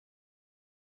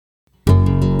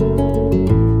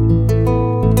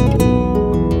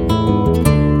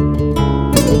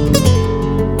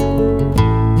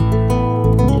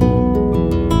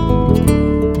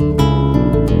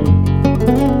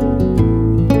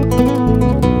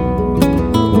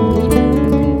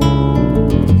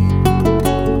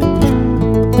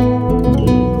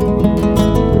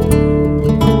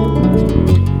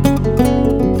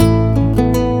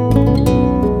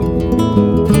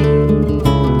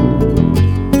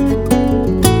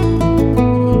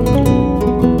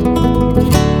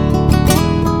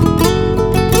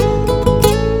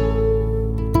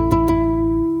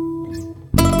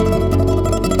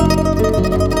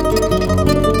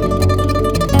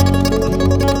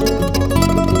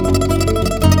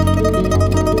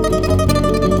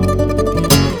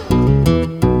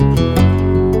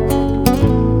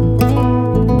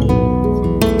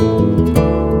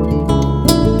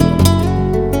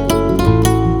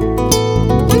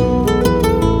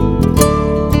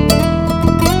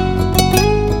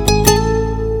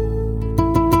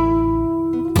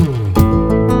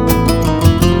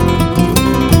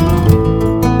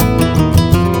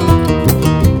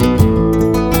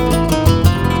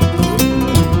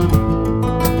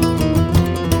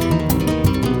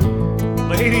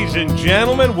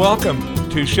Gentlemen, welcome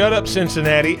to Shut Up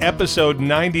Cincinnati, episode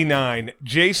 99.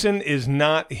 Jason is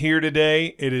not here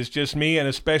today. It is just me and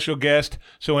a special guest.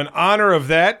 So in honor of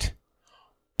that,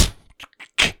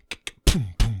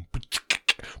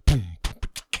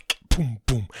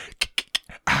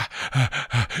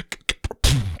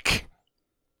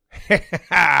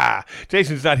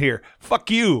 Jason's not here.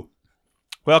 Fuck you.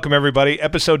 Welcome, everybody.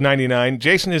 Episode 99.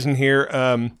 Jason isn't here.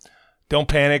 Don't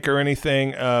panic or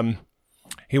anything.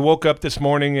 He woke up this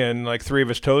morning and like 3 of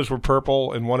his toes were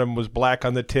purple and one of them was black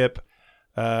on the tip.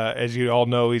 As you all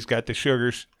know, he's got the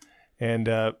sugars. And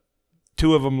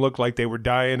 2 of them looked like they were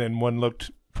dying and one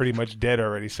looked pretty much dead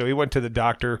already. So he went to the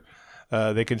doctor.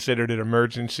 They considered it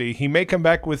emergency. He may come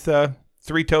back with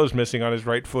 3 toes missing on his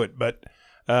right foot. But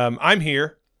I'm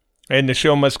here and the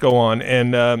show must go on.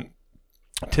 And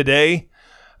today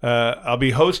I'll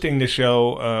be hosting the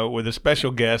show with a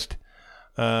special guest.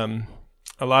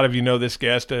 A lot of you know this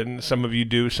guest, and some of you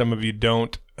do, some of you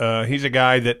don't. He's a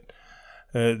guy that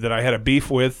I had a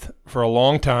beef with for a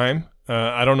long time.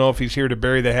 I don't know if he's here to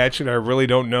bury the hatchet. I really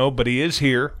don't know, but he is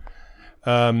here.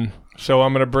 So I'm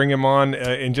going to bring him on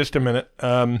in just a minute.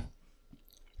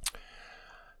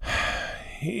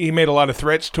 He made a lot of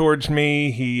threats towards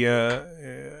me.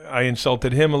 I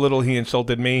insulted him a little. He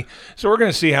insulted me. So we're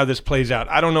going to see how this plays out.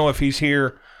 I don't know if he's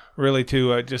here really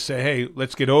to just say, hey,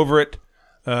 let's get over it.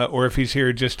 Or if he's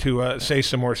here just to say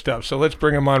some more stuff. So let's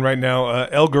bring him on right now.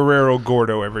 El Guerrero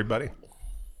Gordo, everybody.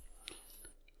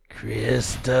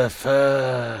 Christopher.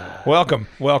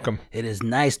 Welcome. It is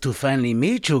nice to finally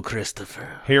meet you,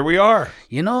 Christopher. Here we are.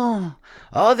 You know,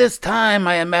 all this time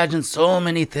I imagined so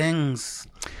many things.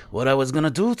 What I was going to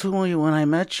do to you when I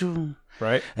met you.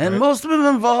 Right. And most of them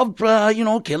involved,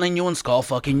 killing you and skull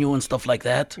fucking you and stuff like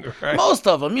that. Right. Most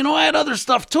of them. I had other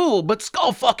stuff too, but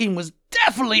skull fucking was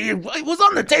definitely, it was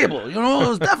on the table. It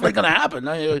was definitely going to happen.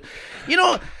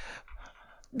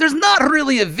 There's not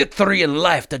really a victory in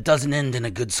life that doesn't end in a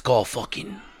good skull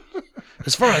fucking.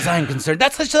 As far as I'm concerned,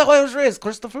 that's how I was raised,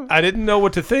 Christopher. I didn't know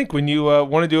what to think when you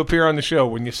wanted to appear on the show.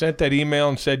 When you sent that email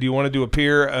and said you wanted to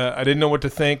appear, I didn't know what to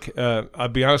think. I'll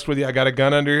be honest with you, I got a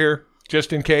gun under here.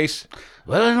 Just in case.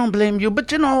 Well, I don't blame you, but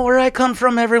where I come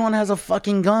from, everyone has a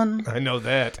fucking gun. I know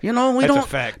that. We That's don't. a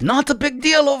fact. Not a big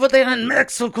deal over there in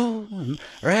Mexico,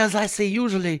 or as I say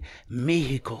usually,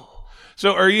 Mexico.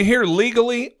 So, are you here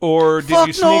legally, or did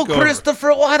you sneak no, over?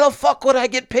 Christopher. Why the fuck would I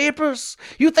get papers?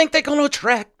 You think they're gonna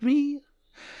track me?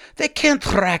 They can't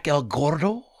track El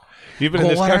Gordo. You've been in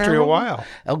this country a while.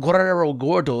 El Guerrero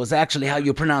Gordo is actually how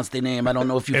you pronounce the name. I don't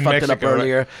know if you In fucked Mexico, it up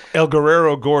earlier. Right? El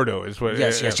Guerrero Gordo is what.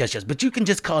 Yes. But you can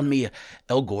just call me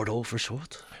El Gordo for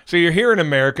short. So you're here in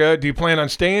America. Do you plan on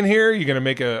staying here? Are you going to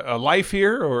make a life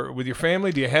here or with your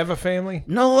family? Do you have a family?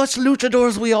 No, us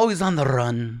luchadors, we always on the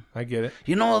run. I get it.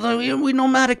 We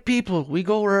nomadic people. We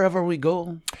go wherever we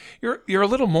go. You're a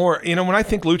little more, when I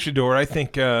think luchador, I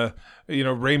think,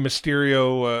 Rey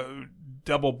Mysterio,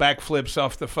 double backflips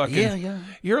off the fucking... Yeah.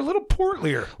 You're a little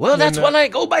portlier. Well, that's why I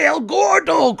go by El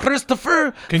Gordo,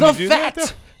 Christopher. Can the you do fat.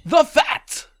 That, the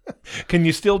fat. Can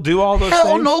you still do all those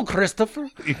Hell things? no, Christopher.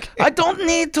 I don't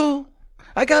need to.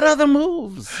 I got other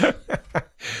moves.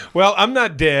 Well, I'm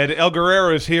not dead. El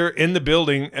Guerrero is here in the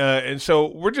building, and so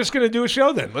we're just going to do a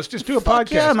show then. Let's just do a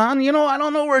podcast. Yeah, man. I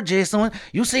don't know where Jason went.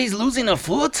 You say he's losing a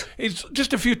foot? It's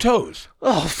just a few toes.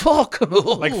 Oh, fuck.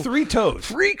 Like 3 toes.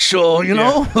 Freak show, you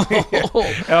know?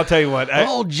 I'll tell you what.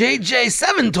 JJ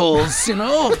 7 toes,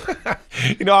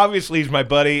 Obviously he's my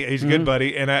buddy. He's a good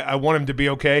buddy, and I want him to be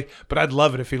okay, but I'd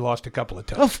love it if he lost a couple of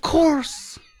toes. Of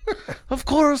course. Of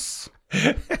course.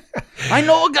 I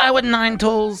know a guy with 9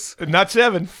 toes. Not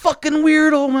 7. Fucking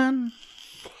weirdo, man.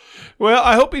 Well,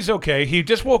 I hope he's okay. He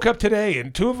just woke up today,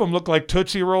 and 2 of them look like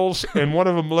Tootsie Rolls, and one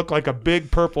of them looked like a big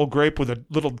purple grape with a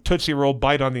little Tootsie Roll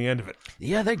bite on the end of it.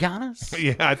 Yeah, they're goners.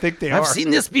 Yeah, I think they are. I've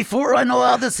seen this before. I know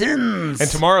how this ends. And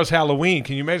tomorrow's Halloween.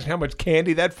 Can you imagine how much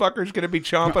candy that fucker's going to be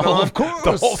chomping on? Of course.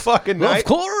 The whole fucking night. Of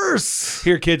course.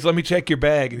 Here, kids, let me check your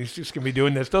bag. And he's just going to be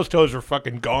doing this. Those toes are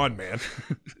fucking gone, man.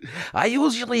 I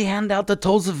usually hand out the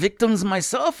toes of victims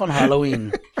myself on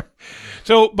Halloween.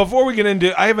 So before we get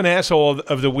into, I have an asshole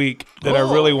of the week that I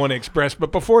really want to express.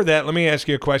 But before that, let me ask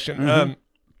you a question. Mm-hmm.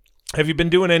 Have you been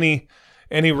doing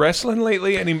any wrestling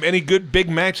lately? Any good big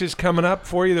matches coming up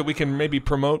for you that we can maybe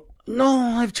promote?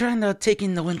 No, I've tried to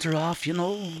taking the winter off,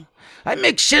 I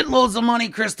make shitloads of money,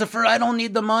 Christopher. I don't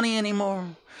need the money anymore.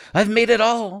 I've made it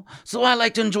all. So I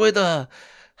like to enjoy the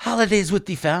holidays with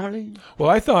the family. Well,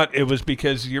 I thought it was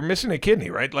because you're missing a kidney,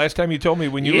 right? Last time you told me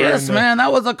when you were in Yes, man,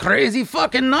 that was a crazy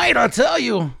fucking night, I'll tell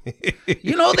you.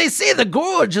 They say the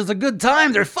gorge is a good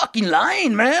time. They're fucking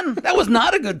lying, man. That was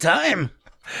not a good time.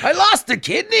 I lost a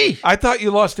kidney. I thought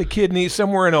you lost a kidney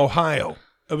somewhere in Ohio.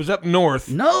 It was up north.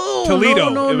 No, Toledo.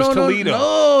 No, It was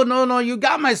Toledo. No. You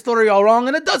got my story all wrong,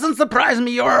 and it doesn't surprise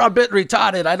me. You're a bit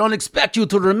retarded. I don't expect you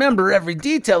to remember every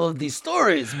detail of these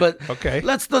stories, but Okay.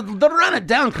 let's run it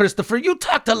down, Christopher. You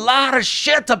talked a lot of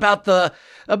shit about the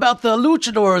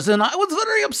luchadors, and I was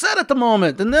very upset at the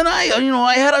moment. And then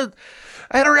I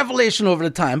had a revelation over the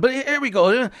time, but here we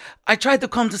go. I tried to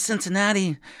come to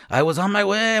Cincinnati. I was on my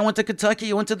way. I went to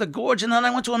Kentucky. I went to the Gorge, and then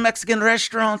I went to a Mexican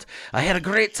restaurant. I had a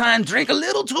great time. Drank a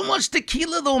little too much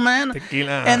tequila, though, man.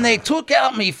 Tequila. And they took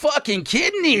out me fucking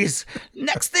kidneys.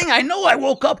 Next thing I know, I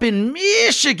woke up in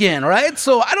Michigan, right?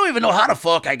 So I don't even know how the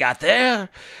fuck I got there.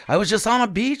 I was just on a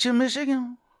beach in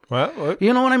Michigan. Well,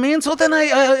 You know what I mean? So then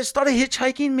I started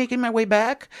hitchhiking, making my way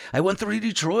back. I went through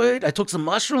Detroit. I took some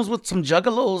mushrooms with some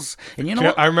juggalos. And you know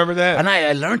what? I remember that. And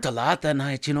I learned a lot that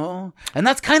night, you know? And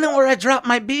that's kind of where I dropped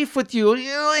my beef with you.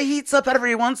 You know, it heats up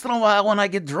every once in a while when I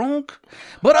get drunk.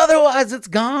 But otherwise, it's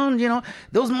gone, you know?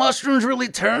 Those mushrooms really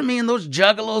turned me, and those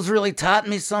juggalos really taught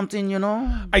me something, you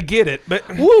know? I get it, but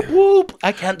Whoop, whoop.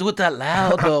 I can't do it that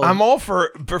loud, though. I'm all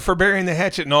for burying the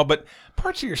hatchet and all, but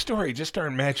parts of your story just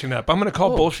aren't matching up. I'm going to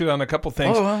call bullshit on a couple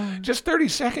things. Just 30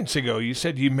 seconds ago, you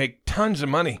said you make tons of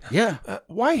money. Yeah.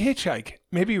 Why hitchhike?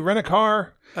 Maybe rent a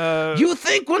car? You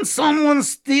think when someone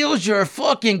steals your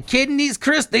fucking kidneys,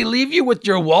 Chris, they leave you with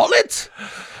your wallet?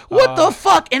 What the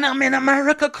fuck? And I'm in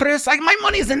America, Chris. My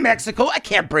money's in Mexico. I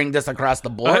can't bring this across the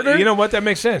border. You know what? That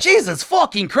makes sense. Jesus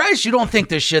fucking Christ, you don't think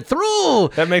this shit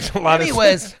through. That makes a lot of sense.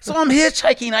 Anyways, so I'm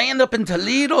hitchhiking. I end up in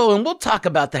Toledo, and we'll talk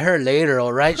about her later,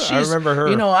 all right? I remember her.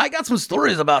 You know, I got some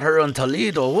stories about her in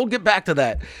Toledo. We'll get back to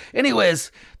that. Anyways,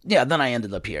 yeah, then I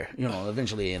ended up here. You know,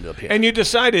 eventually I ended up here. And you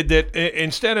decided that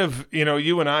instead of,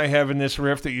 you and I having this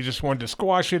riff, that you just wanted to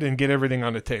squash it and get everything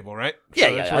on the table, right? Yeah,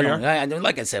 So that's yeah. where you are? I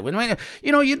like I said,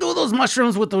 you do those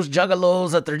mushrooms with those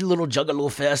juggalos at their little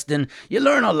juggalo fest, and you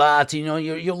learn a lot. You know,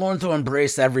 you learn to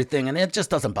embrace everything, and it just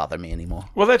doesn't bother me anymore.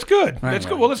 Well, that's good. That's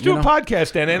good. Well, let's do a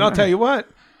podcast then. And I'll tell you what,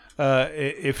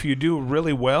 if you do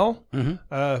really well,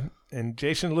 and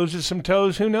Jason loses some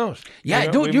toes, who knows?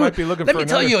 Yeah, we might be looking let for me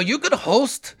tell another. you could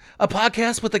host a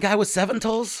podcast with a guy with 7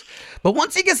 toes, but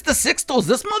once he gets to 6 toes,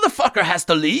 this motherfucker has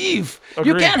to leave.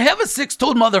 You Agreed. can't have a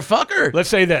 6-toed motherfucker. Let's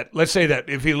say that.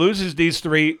 If he loses these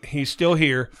 3, he's still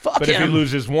here. Fuck but if he him.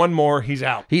 loses one more, he's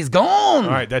out. He's gone.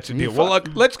 All right, that's a deal. Well, look,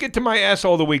 let's get to my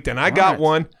asshole of the week then. I got right.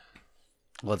 one.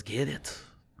 Let's get it.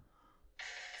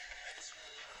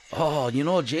 Oh,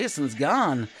 Jason's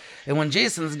gone. And when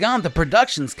Jason's gone, the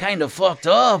production's kind of fucked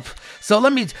up. So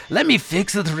let me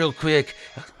fix it real quick.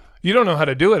 You don't know how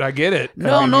to do it. I get it.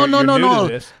 No. You're new to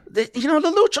this. The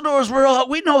luchadors,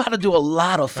 we know how to do a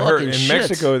lot of I heard fucking in shit.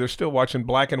 Mexico, they're still watching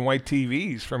black and white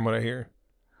TVs, from what I hear.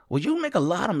 Well, you make a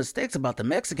lot of mistakes about the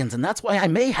Mexicans, and that's why I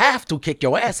may have to kick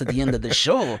your ass at the end of the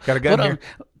show. Got a gun here?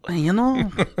 You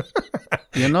know.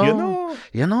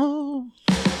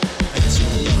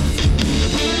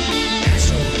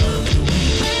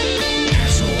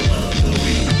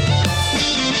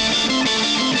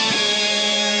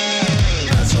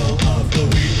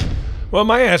 Well,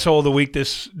 my asshole of the week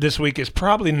this week is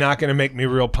probably not going to make me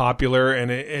real popular, and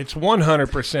it's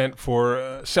 100%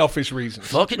 for selfish reasons.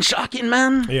 Fucking shocking,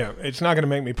 man. Yeah, it's not going to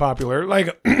make me popular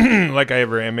like like I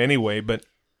ever am anyway. But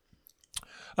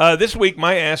this week,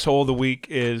 my asshole of the week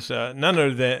is none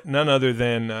other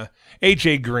than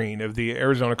AJ Green of the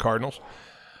Arizona Cardinals.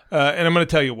 And I'm going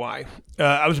to tell you why.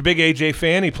 I was a big AJ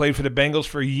fan. He played for the Bengals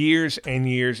for years and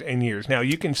years and years. Now,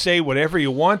 you can say whatever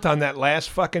you want on that last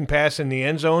fucking pass in the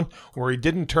end zone where he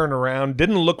didn't turn around,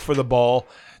 didn't look for the ball,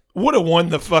 would have won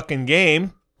the fucking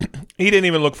game. He didn't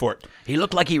even look for it. He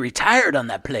looked like he retired on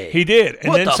that play. He did. And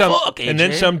What then the some, fuck, AJ? And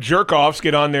then some jerk-offs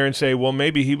get on there and say, well,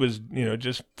 maybe he was,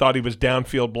 just thought he was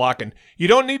downfield blocking. You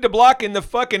don't need to block in the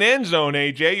fucking end zone,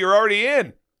 AJ. You're already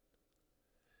in.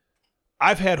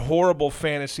 I've had horrible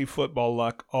fantasy football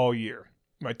luck all year.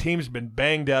 My team's been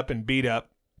banged up and beat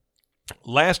up.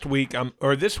 This week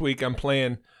I'm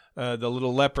playing the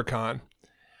little leprechaun,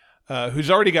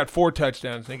 who's already got 4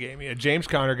 touchdowns in the game. Yeah, James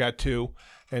Conner got 2,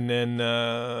 and then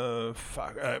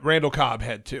Randall Cobb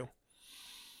had 2.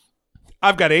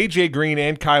 I've got AJ Green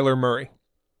and Kyler Murray.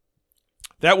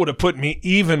 That would have put me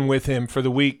even with him for the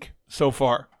week so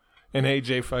far, and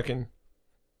AJ fucking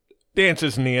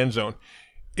dances in the end zone.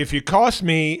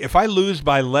 If I lose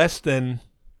by less than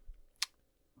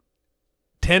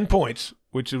 10 points,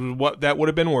 which is what that would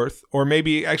have been worth, or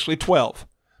maybe actually 12,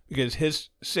 because his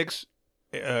 6,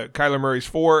 Kyler Murray's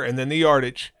 4, and then the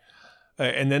yardage,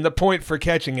 and then the point for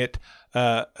catching it,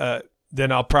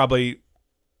 then I'll probably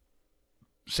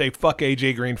say fuck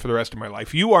AJ Green for the rest of my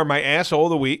life. You are my asshole of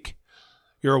the week.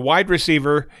 You're a wide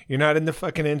receiver. You're not in the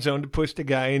fucking end zone to push the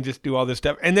guy and just do all this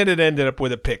stuff. And then it ended up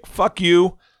with a pick. Fuck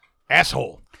you,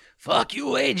 asshole. Fuck you,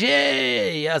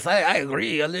 AJ. Yes, I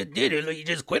agree. He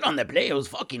just quit on the play. It was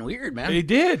fucking weird, man. He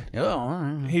did.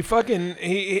 Yeah. He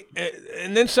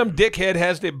and then some dickhead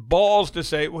has the balls to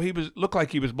say, well, looked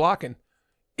like he was blocking.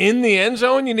 In the end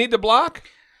zone, you need to block?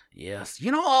 Yes.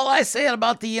 You know all I say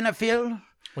about the NFL?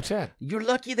 What's that? You're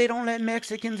lucky they don't let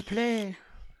Mexicans play.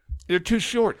 They're too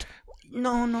short.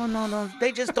 No.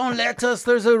 They just don't let us.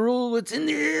 There's a rule. There's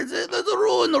a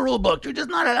rule in the rule book. You're just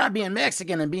not allowed being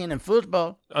Mexican and being in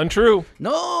football. Untrue.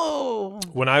 No.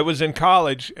 When I was in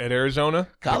college at Arizona,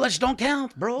 College don't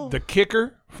count, bro. the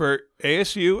kicker for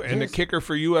ASU and the kicker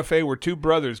for UFA were two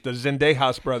brothers, the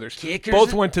Zendejas brothers. Kickers-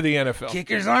 Both went to the NFL.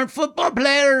 Kickers aren't football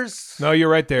players. No, you're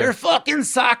right there. They're fucking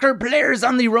soccer players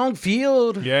on the wrong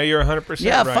field. Yeah, you're 100%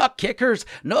 Yeah, right. fuck kickers.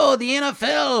 No, the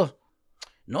NFL.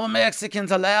 No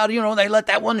Mexicans allowed. You know, they let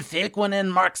that one fake one in,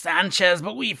 Mark Sanchez,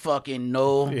 but we fucking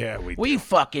know. Yeah, we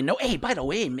fucking know. Hey, by the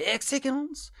way,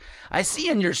 Mexicans, I see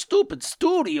in your stupid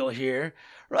studio here,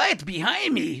 right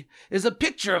behind me, is a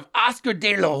picture of Oscar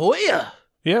de la Hoya.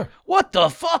 Yeah. What the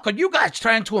fuck? Are you guys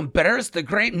trying to embarrass the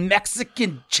great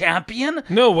Mexican champion?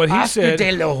 No, what he Oscar said.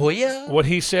 de la Hoya? What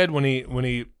he said when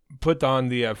he put on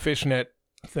the fishnet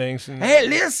things. And, Hey,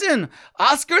 listen,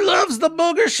 Oscar loves the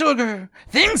booger sugar.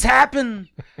 Things happen.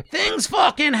 Things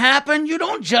fucking happen. You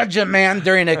don't judge a man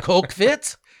during a coke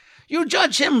fit. You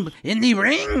judge him in the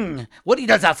ring. What he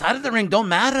does outside of the ring don't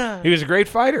matter. he was a great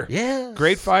fighter. Yes.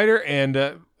 Great fighter, and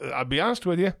I'll be honest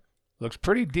with you, looks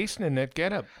pretty decent in that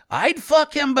getup. I'd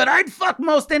fuck him, but I'd fuck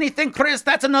most anything, Chris.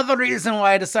 That's another reason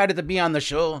why I decided to be on the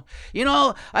show. You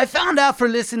know, I found out for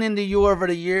listening to you over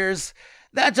the years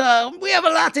that we have a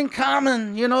lot in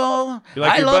common, you know. You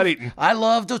like your butt eating. I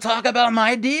love to talk about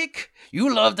my dick.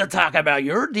 You love to talk about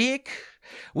your dick.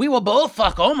 We will both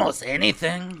fuck almost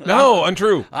anything. No,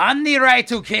 untrue. On the right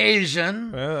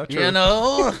occasion. Yeah, true. You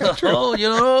know? You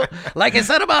know? Like I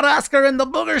said about Oscar and the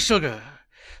booger sugar.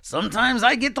 Sometimes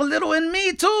I get a little in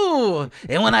me too.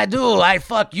 And when I do, I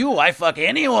fuck you. I fuck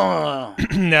anyone.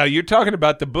 Now, you're talking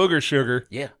about the booger sugar.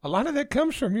 Yeah. A lot of that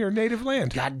comes from your native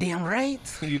land. Goddamn right.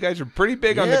 You guys are pretty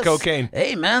big on the Yes. cocaine.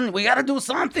 Hey, man, we gotta do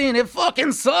something. It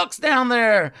fucking sucks down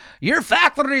there. Your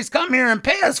factories come here and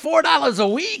pay us $4 a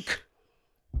week.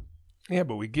 Yeah,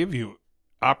 but we give you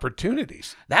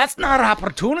opportunities. That's not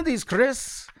opportunities,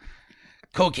 Chris.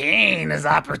 Cocaine is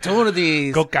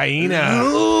opportunities. Cocaina.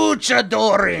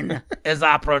 Luchadoring is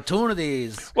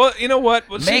opportunities. Well, you know what?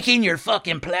 Well, Making your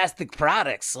fucking plastic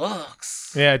product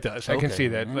sucks. Yeah, it does. I can Okay. see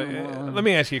that. But, let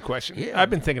me ask you a question. Yeah. I've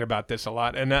been thinking about this a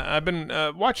lot, and I've been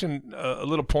watching a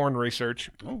little porn research.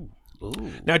 Ooh.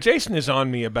 Now, Jason is on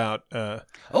me about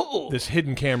Oh. this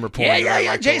hidden camera porn. Yeah, that yeah, I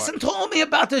yeah. like to Jason watch. told me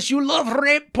about this. You love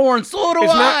rape porn. So do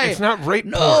It's I. not. It's not rape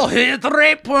No, porn. it's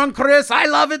rape porn, Chris. I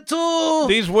love it too.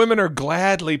 These women are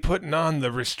gladly putting on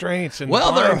the restraints and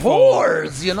Well, they're blindfold.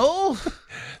 whores, you know.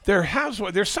 They're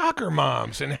housewives. They're soccer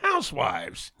moms and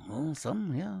housewives. Well,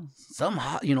 some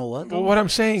hot. You know what? Well, what I'm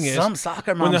saying is, some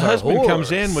soccer moms when the are husband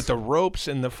comes whores. in with the ropes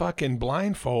and the fucking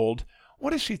blindfold, what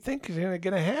does she think is going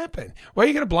to happen? Why are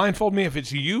you going to blindfold me if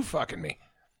it's you fucking me?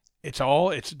 It's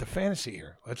the fantasy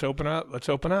here. Let's open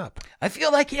up. I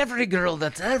feel like every girl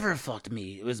that's ever fucked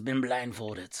me has been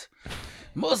blindfolded.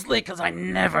 Mostly because I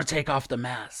never take off the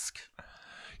mask.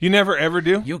 You never ever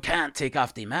do? You can't take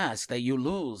off the mask, that you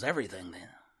lose everything then.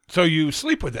 So you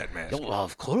sleep with that mask? Well,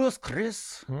 of course,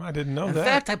 Chris. Well, I didn't know In that.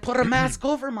 fact, I put a mask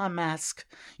over my mask.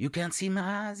 You can't see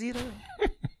my eyes either.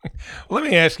 Let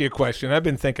me ask you a question. I've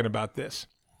been thinking about this.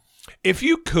 If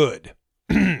you could,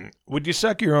 would you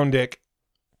suck your own dick?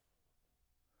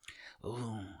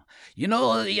 Ooh. You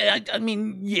know, yeah, I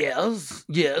mean, yes.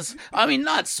 I mean,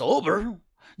 not sober.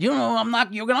 You know,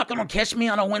 you're not going to catch me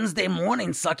on a Wednesday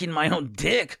morning sucking my own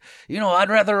dick. You know, I'd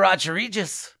rather watch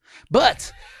Regis.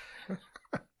 But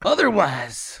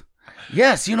otherwise,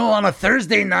 yes, you know, on a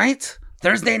Thursday night,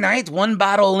 one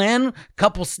bottle in,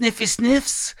 couple sniffy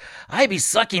sniffs, I be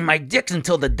sucking my dick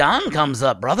until the dawn comes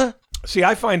up, brother. See,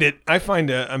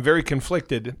 I'm very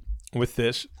conflicted with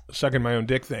this sucking my own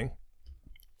dick thing.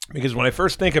 Because when I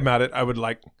first think about it, I would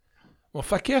like, well,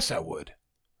 fuck yes, I would.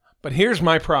 But here's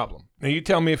my problem. Now, you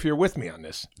tell me if you're with me on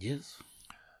this. Yes.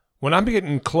 When I'm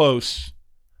getting close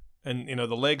and, you know,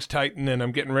 the legs tighten and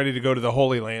I'm getting ready to go to the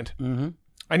Holy Land,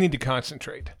 I need to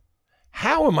concentrate.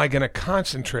 How am I going to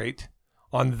concentrate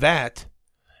on that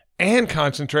and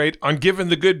concentrate on giving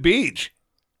the good beach?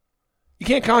 You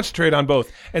can't concentrate on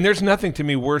both. And there's nothing to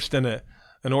me worse than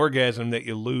an orgasm that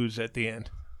you lose at the end.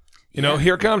 You know,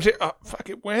 here comes it. Oh, fuck,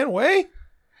 it went away.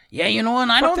 Yeah, you know, and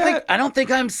I Fuck don't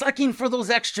think I'm sucking for those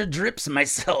extra drips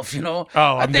myself, you know.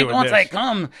 Oh, I I'm think doing once this. I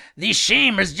come, the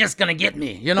shame is just gonna get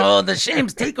me. You know, the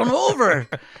shame's taking over.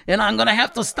 And I'm gonna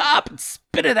have to stop and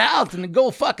spit it out and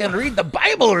go fucking read the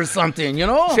Bible or something, you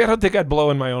know? See, I don't think I'd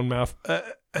blow in my own mouth.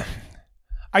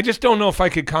 I just don't know if I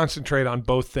could concentrate on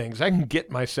both things. I can get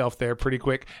myself there pretty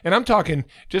quick. And I'm talking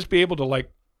just be able to,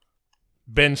 like,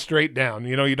 bend straight down.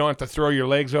 You know, you don't have to throw your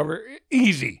legs over.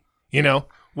 Easy, you know.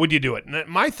 Would you do it? And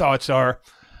my thoughts are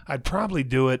I'd probably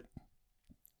do it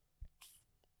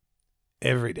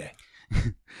every day.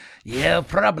 Yeah,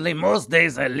 probably most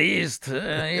days at least.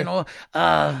 You know,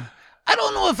 I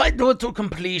don't know if I'd do it to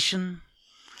completion.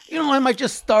 You know, I might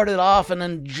just start it off and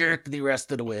then jerk the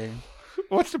rest of the way.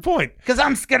 What's the point? Because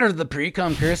I'm scared of the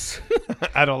pre-cum, Chris.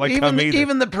 I don't like cum either.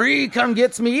 Even the pre-cum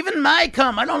gets me. Even my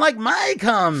cum. I don't like my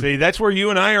cum. See, that's where you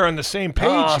and I are on the same page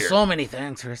Oh, here. so many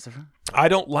things, Christopher. I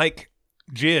don't like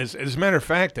jizz. As a matter of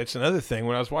fact, that's another thing.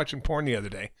 When I was watching porn the other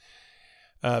day,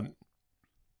 I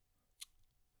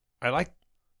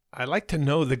like to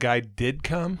know the guy did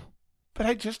come, but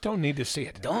I just don't need to see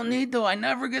it. Don't need to. I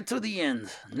never get to the end.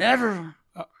 Never.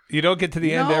 You don't get to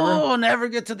the end ever? No, never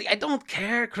get to the. I don't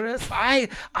care, Chris. I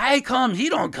come. He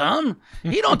don't come.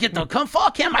 He don't get to come.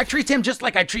 Fuck him. I treat him just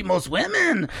like I treat most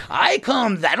women. I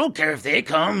come. I don't care if they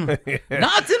come.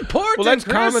 Not important. Well, that's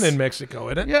Chris. common in Mexico,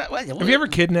 isn't it? Yeah. Well, Have you ever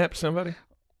kidnapped somebody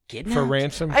kidnapped? for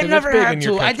ransom? I 'Cause it's never big had in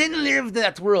your to. I country. didn't live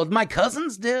that world. My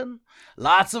cousins did.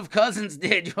 Lots of cousins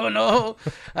did, you know.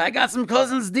 I got some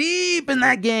cousins deep in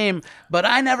that game, but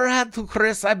I never had to,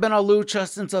 Chris. I've been a lucha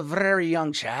since a very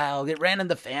young child. It ran in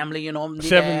the family, you know. my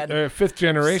dad, Fifth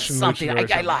generation. something. luchador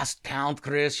or I lost count,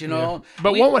 Chris, you know.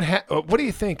 But what do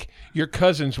you think your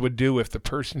cousins would do if the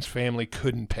person's family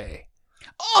couldn't pay?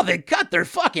 Oh, they cut their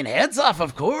fucking heads off,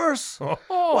 of course. Oh.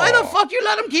 Why the fuck you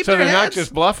let them keep So their they're heads? not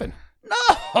just bluffing.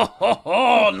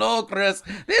 No, no, Chris.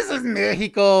 This is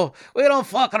Mexico. We don't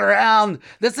fuck around.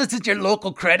 This isn't your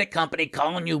local credit company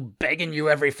calling you, begging you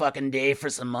every fucking day for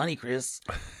some money, Chris.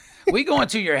 We go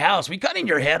into your house. We cutting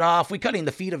your head off. We cutting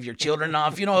the feet of your children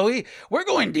off. You know, we're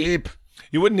going deep.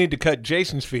 You wouldn't need to cut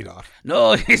Jason's feet off.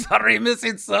 No, he's already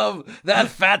missing some. That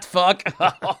fat fuck.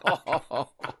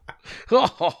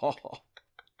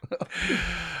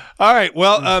 All right.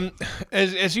 Well,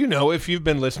 as you know, if you've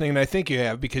been listening, and I think you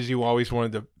have because you always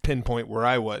wanted to pinpoint where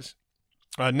I was.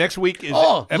 Next week is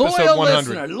episode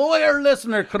 100. Loyal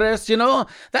listener, Chris. You know,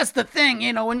 that's the thing.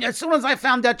 You know, as soon as I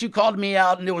found out you called me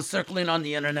out and it was circling on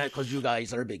the internet because you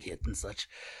guys are a big hit and such.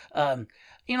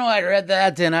 You know, I read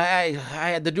that and I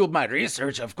had to do my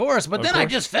research, of course, but then I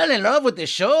just fell in love with the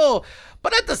show.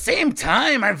 But at the same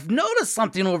time, I've noticed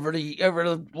something over the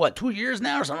 2 years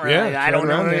now or something. Yeah, like that. I don't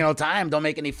know. there. You know, time don't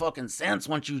make any fucking sense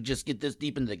once you just get this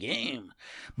deep into the game.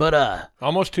 But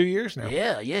Almost 2 years now.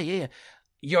 yeah.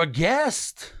 Your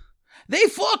guest. They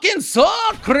fucking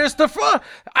suck, Christopher.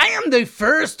 I am the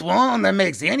first one that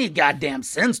makes any goddamn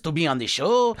sense to be on the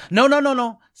show.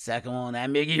 No. Second one, that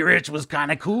Miggy Rich was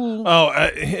kind of cool. Oh,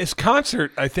 his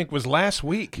concert, I think, was last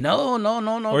week. No.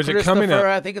 Or is it coming up?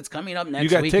 I think it's coming up next You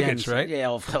got weekend. tickets, right?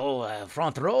 Yeah,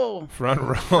 front row. Front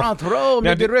row. Front row,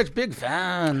 Now, Miggy Rich, big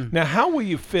fan. Now, how will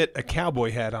you fit a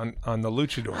cowboy hat on the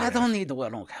luchador? I don't need to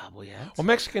wear no cowboy hats. Well,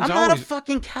 Mexicans I'm not a always...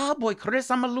 fucking cowboy, Chris.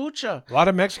 I'm a lucha. A lot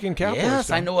of Mexican cowboys. Yes,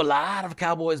 though. I know a lot of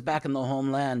cowboys back in the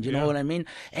homeland. You know what I mean?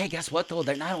 Hey, guess what though?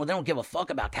 They don't give a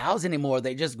fuck about cows anymore.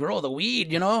 They just grow the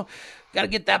weed. You know, got to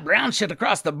get that brown shit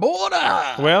across the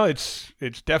border. Well, it's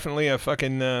definitely a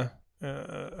fucking a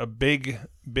big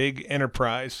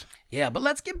enterprise. Yeah, but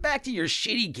let's get back to your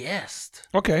shitty guest.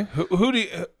 Okay,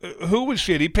 who was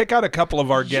shitty? Pick out a couple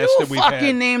of our guests You that we've fucking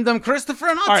had. named them, Christopher,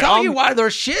 and I'll All right, tell you why they're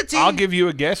shitty. I'll give you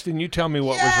a guest, and you tell me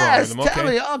what was wrong with them. Okay. Tell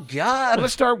me. Oh God.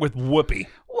 Let's start with Whoopi.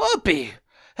 Whoopi,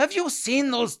 have you seen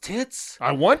those tits?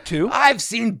 I want to. I've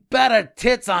seen better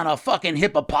tits on a fucking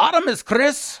hippopotamus,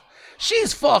 Chris.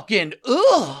 She's fucking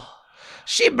ugh.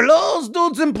 She blows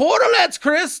dudes in portalets,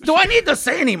 Chris. Do I need to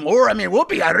say any more? I mean,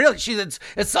 Whoopi,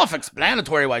 it's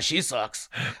self-explanatory why she sucks.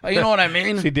 You know what I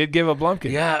mean? She did give a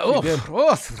Blumpkin. Yeah. Oh,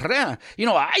 you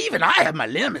know, I have my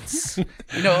limits.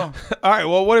 You know. All right.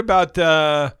 Well, what about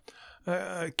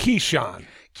Keyshawn?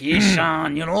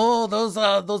 Keyshawn, you know,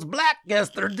 those black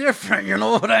guests are different. You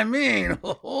know what I mean?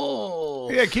 Oh.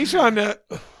 Yeah, Keyshawn.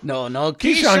 No,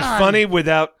 Keyshawn's funny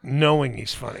without knowing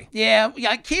he's funny. Yeah,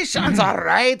 Keyshawn's all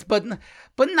right, but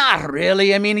not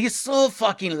really. I mean, he's so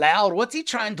fucking loud. What's he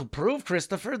trying to prove,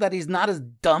 Christopher? That he's not as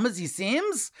dumb as he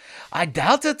seems? I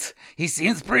doubt it. He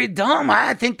seems pretty dumb.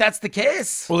 I think that's the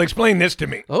case. Well, explain this to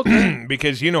me. Okay.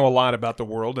 Because you know a lot about the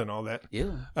world and all that.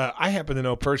 Yeah. I happen to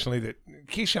know personally that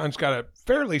Keyshawn's got a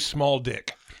fairly small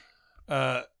dick.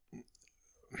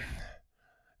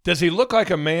 does he look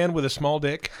like a man with a small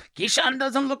dick? Keyshawn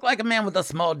doesn't look like a man with a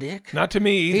small dick. Not to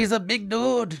me either. He's a big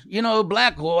dude. You know,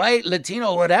 black, white,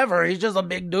 Latino, whatever. He's just a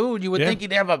big dude. You would think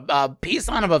he'd have a piece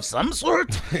on him of some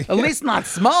sort. At least not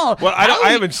small. Well, I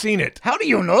haven't seen it. How do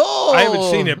you know? I haven't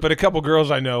seen it, but a couple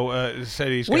girls I know said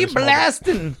he's got a small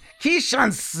blasting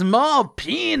Keyshawn's small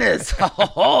penis.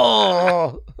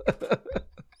 All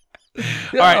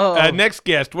right, next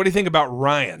guest. What do you think about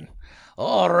Ryan?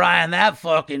 Oh, Ryan, that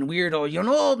fucking weirdo. You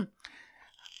know,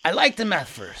 I liked him at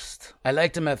first.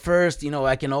 You know,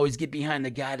 I can always get behind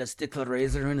the guy that sticks a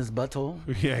razor in his butthole.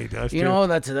 Yeah, he does, You know,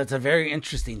 that's a very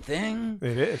interesting thing.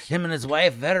 It is. Him and his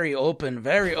wife, very open.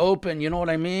 You know what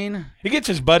I mean? He gets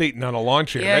his butt eaten on a lawn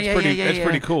chair. That's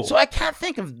pretty cool. So I can't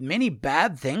think of many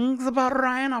bad things about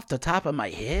Ryan off the top of my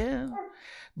head.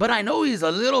 But I know he's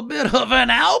a little bit of an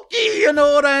alky, you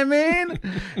know what I mean?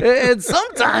 And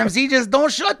sometimes he just don't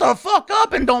shut the fuck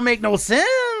up and don't make no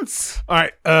sense. All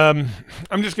right, I'm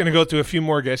just going to go through a few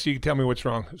more guests. You can tell me what's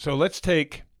wrong. So let's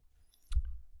take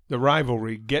the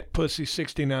rivalry, Get Pussy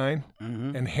 69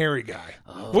 and Hairy Guy.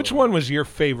 Oh. Which one was your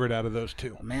favorite out of those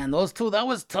two? Man, those two, that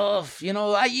was tough. You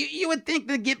know, you would think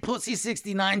that Get Pussy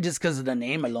 69 just because of the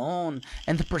name alone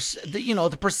and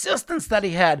the persistence that he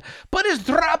had. But his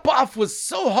drop-off was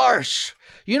so harsh.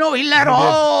 You know, he let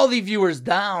all the viewers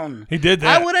down. He did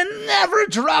that. I would have never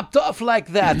dropped off like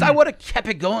that. I would have kept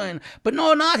it going. But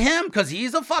no, not him, because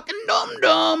he's a fucking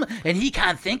dum-dum, and he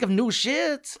can't think of new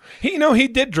shit. He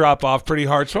did drop off pretty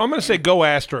hard, so I'm going to say go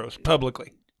Astros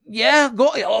publicly. Yeah,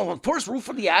 go. Oh, of course, root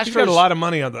for the Astros. He's got a lot of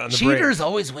money on the Cheaters break.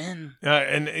 always win.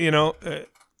 And, you know,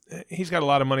 he's got a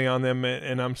lot of money on them,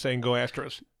 and I'm saying go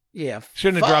Astros. Yeah.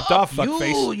 Shouldn't have dropped off,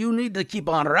 fuckface. You need to keep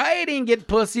on riding, Get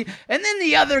Pussy. And then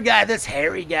the other guy, this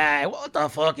hairy guy. What the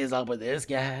fuck is up with this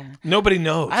guy? Nobody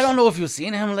knows. I don't know if you've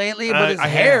seen him lately, but his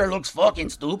hair looks fucking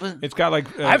stupid. It's got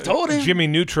like I've told him. Jimmy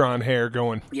Neutron hair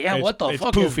going. Yeah, what the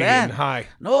fuck poofy is that? And high.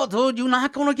 No, dude, you're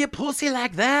not going to get pussy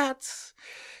like that.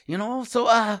 You know, so,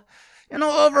 you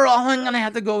know, overall, I'm going to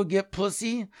have to go Get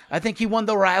Pussy. I think he won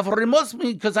the rivalry, must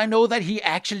be, because I know that he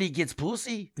actually gets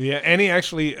pussy. Yeah, and he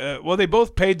actually, well, they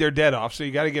both paid their debt off, so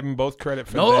you got to give them both credit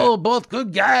for that. No, both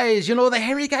good guys. You know, the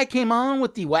hairy guy came on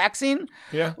with the waxing.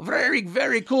 Yeah. Very,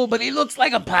 very cool, but he looks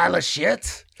like a pile of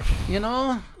shit, you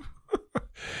know?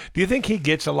 Do you think he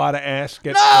gets a lot of ass?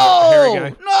 No! Hairy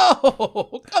guy?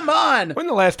 No! Come on! When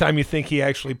the last time you think he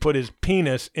actually put his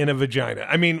penis in a vagina?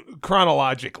 I mean,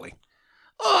 chronologically.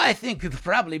 Oh, I think it's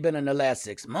probably been in the last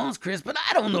 6 months, Chris, but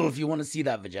I don't know if you want to see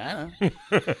that vagina.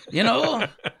 You know?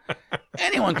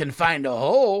 Anyone can find a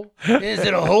hole. Is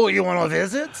it a hole you want to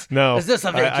visit? No. Is this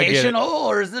a vacation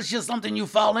hole, or is this just something you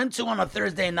fall into on a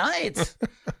Thursday night?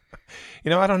 You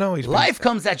know, I don't know. Life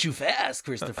comes at you fast,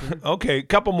 Christopher. Okay, a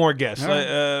couple more guests.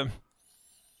 Right.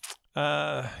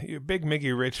 You're a big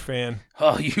Mickey Rich fan.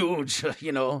 Oh, huge,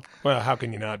 you know. Well, how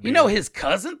can you not be? You know his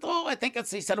cousin, though? I think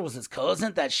he said it was his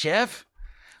cousin, that chef.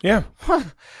 Yeah.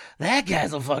 That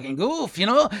guy's a fucking goof, you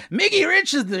know? Mickey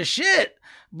Rich is the shit.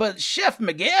 But Chef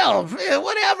Miguel,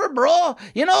 whatever, bro.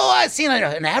 You know, I seen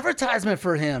an advertisement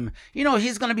for him. You know,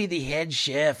 he's going to be the head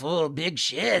chef. Oh, big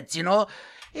shit, you know?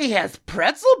 He has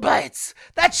pretzel bites.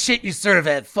 That shit you serve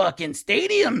at fucking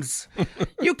stadiums.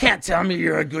 You can't tell me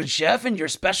you're a good chef and your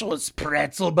special is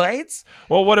pretzel bites.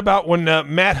 Well, what about when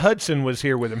Matt Hudson was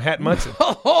here with him, Hat Mudson?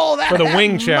 Oh, that for the Hat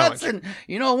wing challenge. Hudson.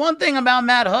 You know, one thing about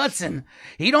Matt Hudson,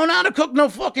 he don't know how to cook no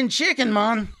fucking chicken,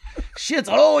 man. Shit's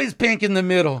always pink in the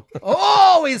middle.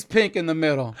 Always pink in the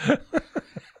middle.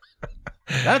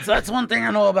 That's one thing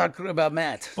I know about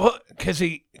Matt. Well, because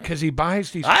he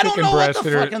buys these I don't chicken know what breasts the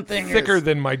that are fucking thing thicker is.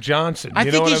 than my Johnson. I You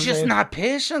know think what he's I'm just saying? not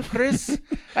patient, Chris.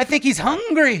 I think he's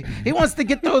hungry. He wants to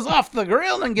get those off the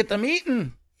grill and get them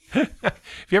eaten. Have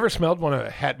you ever smelled one of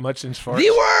Hat Mudson's farts?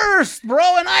 The worst,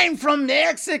 bro, and I'm from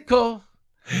Mexico.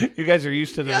 You guys are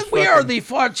used to those. We are the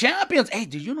fart champions. Hey,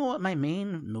 do you know what my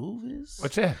main move is?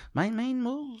 What's that? My main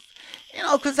move? You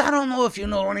know, because I don't know if you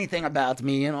know anything about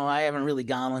me. You know, I haven't really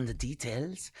gone into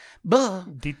details.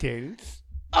 But Details?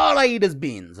 all I eat is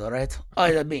beans, all right?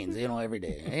 I eat beans, you know, every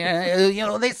day. Yeah, you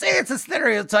know, they say it's a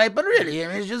stereotype, but really, I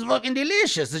mean, it's just fucking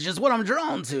delicious. It's just what I'm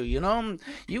drawn to, you know?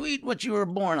 You eat what you were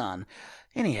born on.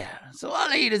 Anyhow, so all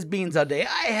I eat is beans all day.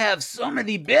 I have some of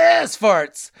the best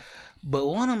farts. But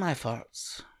one of my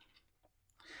farts.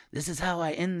 This is how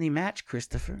I end the match,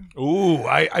 Christopher. Ooh,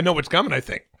 I know what's coming, I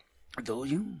think. Do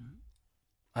you?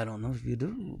 I don't know if you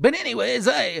do. But anyways,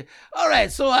 all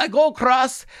right, so I go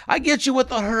across. I get you with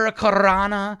the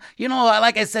Hurricanrana. You know,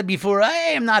 like I said before, I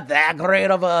am not that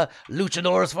great of a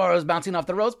luchador as far as bouncing off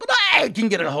the ropes, but I can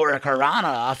get a Hurricanrana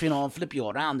off, and flip you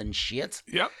around and shit.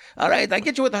 Yep. All right, I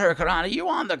get you with the Hurricanrana. You're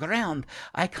on the ground.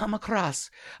 I come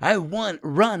across. I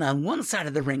run on one side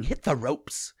of the ring, hit the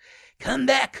ropes. Come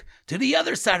back to the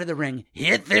other side of the ring,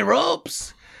 hit the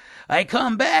ropes. I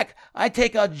come back. I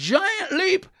take a giant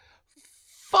leap.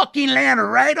 Fucking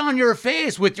land right on your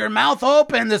face with your mouth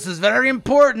open. This is very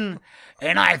important.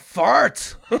 And I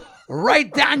fart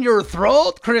right down your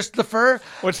throat, Christopher.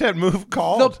 What's that move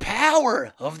called? The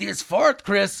power of this fart,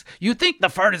 Chris. You think the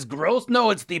fart is gross? No,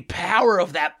 it's the power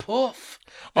of that puff.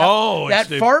 That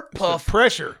fart puff. The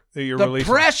pressure that you're the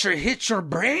releasing. Pressure hits your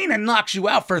brain and knocks you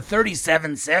out for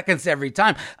 37 seconds every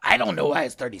time. I don't know why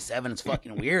it's 37. It's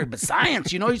fucking weird. But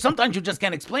science, sometimes you just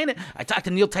can't explain it. I talked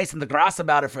to Neil Tyson DeGrasse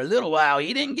about it for a little while.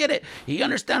 He didn't get it. He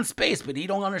understands space, but he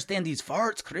don't understand these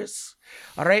farts, Chris.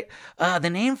 All right. The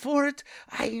name for it,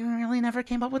 I really never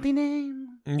came up with the name.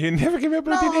 You never came up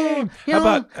with the name. How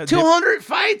about 200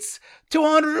 fights,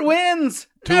 200 wins.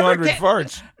 200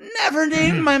 farts. Never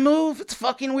named my move. It's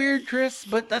fucking weird, Chris,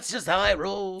 but that's just how I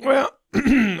roll. Well,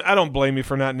 I don't blame you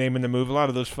for not naming the move. A lot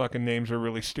of those fucking names are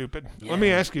really stupid. Yeah. Let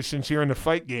me ask you, since you're in the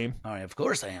fight game. All right, of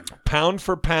course I am. Pound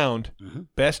for pound,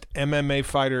 best MMA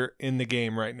fighter in the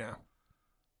game right now.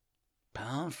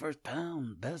 Pound for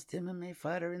pound, best MMA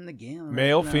fighter in the game.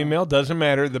 Male, female, doesn't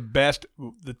matter. The best,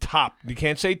 the top. You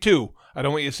can't say two. I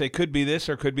don't want you to say could be this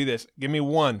or could be this. Give me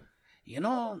one.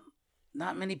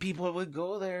 Not many people would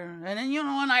go there. And then,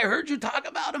 and I heard you talk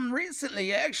about him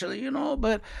recently, actually,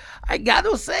 but I got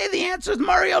to say the answer is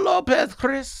Mario Lopez,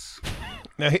 Chris.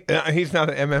 Now, he's not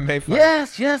an MMA fighter.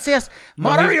 Yes.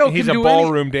 Mario he's can a do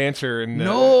ballroom dancer. And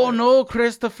No,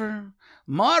 Christopher.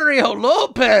 Mario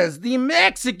Lopez, the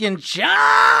Mexican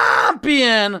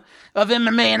champion of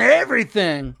MMA and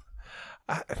everything.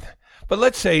 But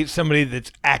let's say somebody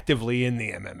that's actively in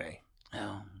the MMA.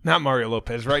 Oh. Not Mario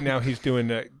Lopez. Right now he's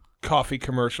doing coffee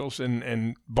commercials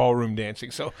and ballroom dancing.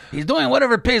 So he's doing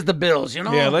whatever pays the bills,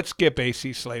 Yeah, let's skip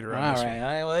AC Slater on this one. All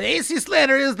right. Well, AC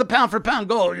Slater is the pound for pound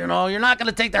gold, You're not going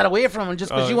to take that away from him just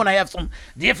because you want to have some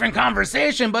different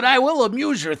conversation, but I will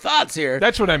amuse your thoughts here.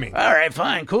 That's what I mean. All right,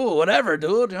 fine, cool, whatever,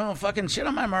 dude. Fucking shit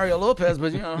on my Mario Lopez,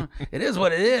 but, it is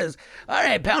what it is. All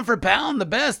right, pound for pound, the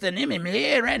best in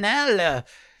MMA right now.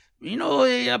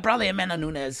 Probably Amanda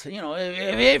Nunes.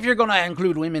 If you're gonna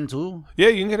include women too. Yeah,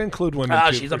 you can include women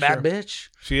too. She's a bad bitch.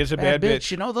 She is a bad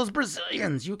bitch. Those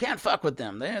Brazilians, you can't fuck with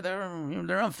them. They're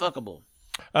unfuckable.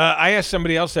 I asked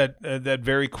somebody else that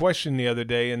very question the other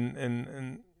day,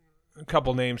 and a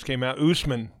couple names came out.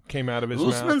 Usman came out of his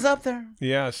mouth. Usman's up there.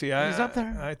 Yeah, see, he's up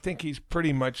there. I think he's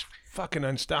pretty much fucking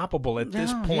unstoppable at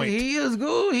this point. He is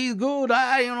good. He's good.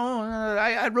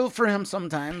 I root for him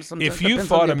sometimes. If you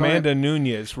fought Amanda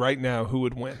Nunes right now, who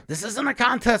would win? This isn't a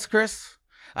contest, Chris.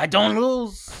 I don't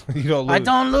lose. You don't lose. I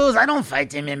don't lose. I don't fight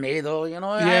MMA though.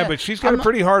 Yeah, but she's got a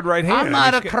pretty hard right hand. I'm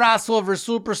not a crossover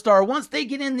superstar. Once they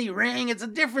get in the ring, it's a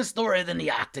different story than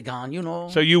the octagon.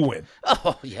 So you win.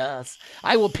 Oh yes,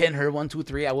 I will pin her 1, 2,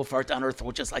 3. I will fart down her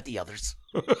throat just like the others.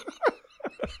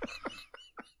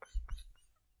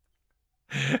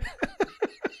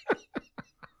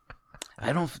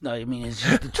 It's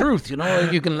just the truth,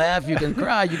 You can laugh, you can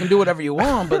cry, you can do whatever you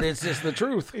want, but it's just the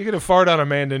truth. You're going to fart on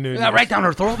Amanda Nunes. Yeah, right down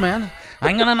her throat, man.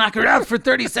 I'm going to knock her out for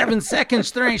 37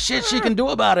 seconds. There ain't shit she can do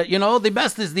about it, The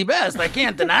best is the best. I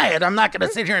can't deny it. I'm not going to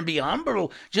sit here and be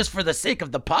humble just for the sake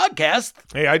of the podcast.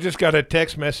 Hey, I just got a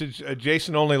text message.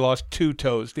 Jason only lost 2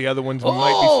 toes. The other ones might be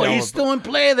sellable. He's still in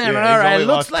play then. Yeah, all right.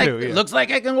 Looks Looks like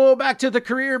I can go back to the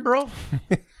career, bro.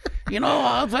 But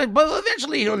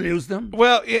eventually he'll lose them.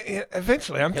 Well,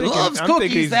 eventually. He loves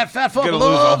cookies. That fat fuck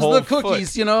loves the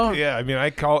cookies, Yeah, I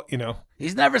call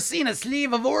He's never seen a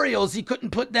sleeve of Oreos he couldn't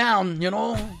put down,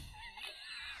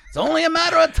 It's only a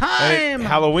matter of time.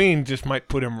 Halloween just might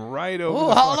put him right over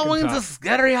the Halloween's top. a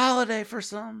scary holiday for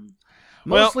some.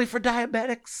 Mostly for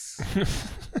diabetics.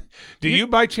 Do you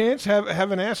by chance have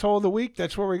an asshole of the week?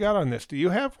 That's what we got on this. Do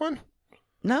you have one?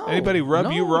 No. Anybody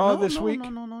rub you raw this week?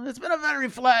 No. It's been a very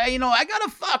flat. I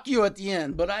gotta fuck you at the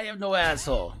end, but I have no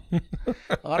asshole.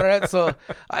 All right, so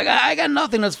I got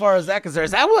nothing as far as that concerns.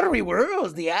 Is that what we were?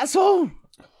 Was the asshole?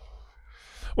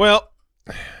 Well,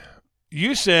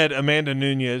 you said Amanda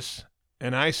Nunes,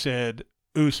 and I said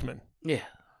Usman. Yeah.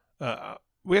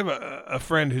 We have a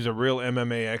friend who's a real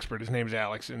MMA expert. His name's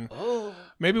Alex, and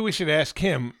maybe we should ask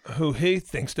him who he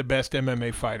thinks the best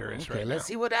MMA fighter is right now. Let's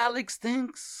see what Alex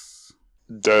thinks.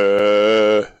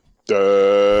 Duh.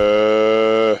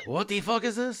 Duh. What the fuck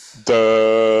is this?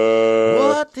 Duh.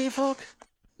 What the fuck?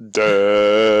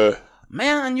 Duh.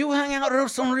 Man, you hang out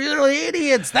with some real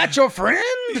idiots. That's your friend?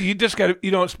 You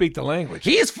don't speak the language.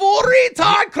 He's full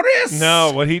retard, Chris.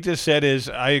 No, what he just said is,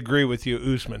 I agree with you,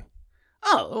 Usman.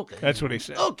 Oh, okay. That's what he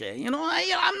said. Okay,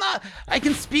 I'm not. I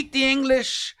can speak the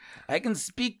English. I can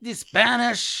speak the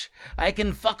Spanish. I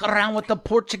can fuck around with the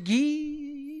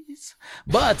Portuguese.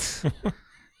 But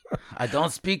I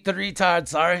don't speak the retard,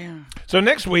 sorry. So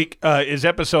next week is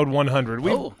episode 100.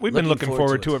 We've been looking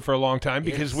forward to it for a long time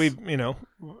because we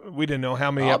didn't know how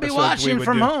many I'll be episodes we watching would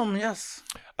from do. home, yes.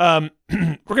 We're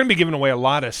going to be giving away a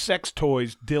lot of sex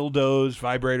toys, dildos,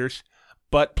 vibrators,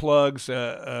 butt plugs,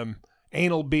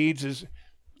 anal beads.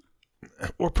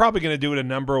 We're probably going to do it a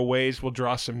number of ways. We'll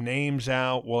draw some names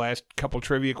out. We'll ask a couple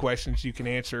trivia questions you can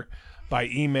answer by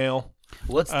email.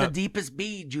 What's the deepest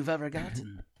bead you've ever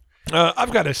gotten?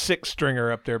 I've got a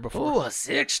 6-stringer up there before. Oh, a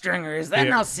 6-stringer. Is that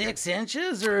now 6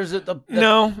 inches, or is it the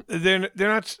No, they're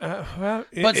not. Well,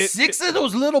 but 6 of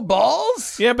those little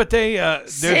balls? Yeah, but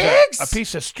there's 6? a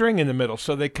piece of string in the middle,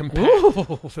 so they compact.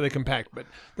 Ooh. So they compact. But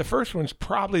the first one's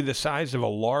probably the size of a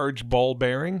large ball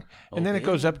bearing, and then it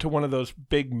goes up to one of those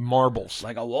big marbles.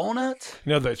 Like a walnut?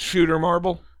 You know, the shooter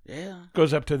marble Yeah.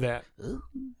 goes up to that. Ooh.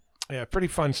 Yeah, pretty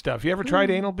fun stuff. You ever tried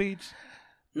anal beads?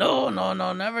 No,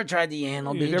 never tried the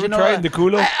anal bead. You ever tried the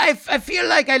culo? I feel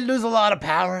like I lose a lot of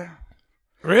power.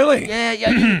 Really?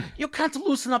 Yeah, you can't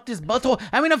loosen up this butthole.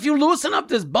 I mean, if you loosen up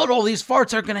this butthole, these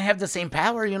farts are going to have the same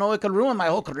power. You know, it could ruin my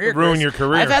whole career. Ruin Chris. your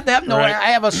career. I've had to have Right.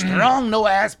 I have a strong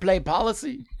no-ass play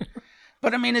policy.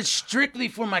 But, I mean, it's strictly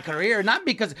for my career, not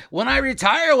because when I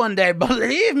retire one day,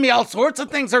 believe me, all sorts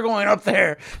of things are going up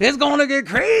there. It's going to get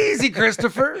crazy,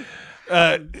 Christopher.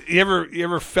 You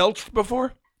ever felched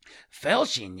before?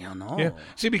 Felching, you know. Yeah.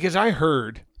 See, because I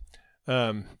heard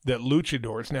that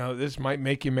luchadors. Now, this might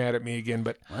make you mad at me again,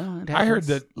 but Well, I heard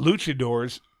that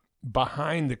luchadors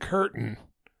behind the curtain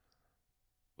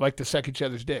like to suck each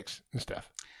other's dicks and stuff.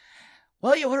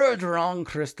 Well, you heard wrong,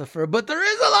 Christopher, but there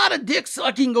is a lot of dick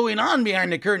sucking going on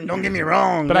behind the curtain. Don't get me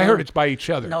wrong. But I heard it's by each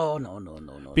other. No.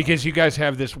 Because you guys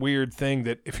have this weird thing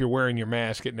that if you're wearing your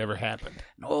mask, it never happened.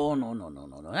 No. And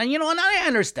and I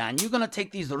understand. You're going to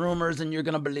take these rumors and you're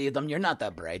going to believe them. You're not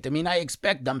that bright. I mean, I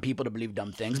expect dumb people to believe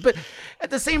dumb things. But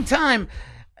at the same time,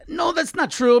 no, that's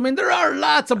not true. I mean, there are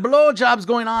lots of blowjobs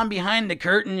going on behind the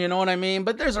curtain, you know what I mean?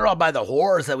 But those are all by the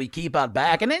whores that we keep out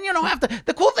back. And then, after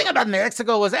the cool thing about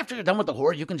Mexico was after you're done with the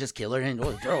whore, you can just kill her and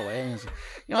throw her away. You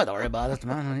don't have to worry about it,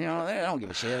 man. They don't give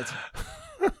a shit.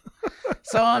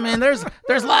 So, I mean, there's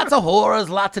lots of whores,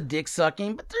 lots of dick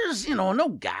sucking, but there's, no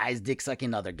guys dick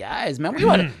sucking other guys, man.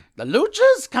 The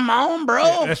luchas? Come on, bro.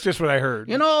 Yeah, that's just what I heard.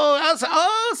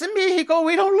 Us in Mexico,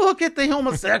 we don't look at the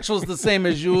homosexuals the same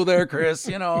as you there, Chris,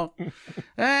 do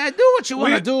what you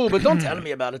want to do, but don't tell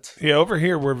me about it. Yeah, over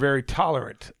here, we're very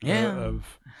tolerant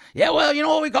of... Yeah, well, you know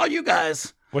what we call you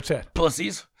guys? What's that?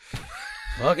 Pussies.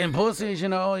 Fucking pussies, you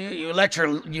let your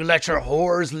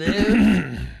whores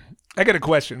live. I got a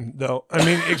question, though. I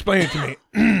mean, explain it to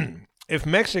me. If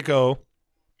Mexico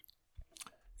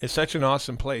is such an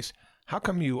awesome place, how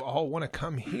come you all want to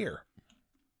come here?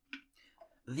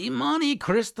 The money,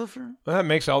 Christopher. Well, that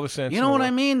makes all the sense. You know what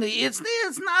I mean?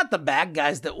 It's not the bad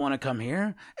guys that want to come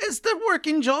here. It's the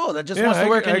working Joe that just wants to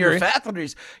work in your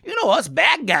factories. Us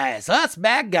bad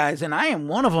guys, and I am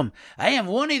one of them. I am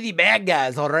one of the bad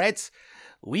guys, all right?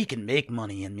 We can make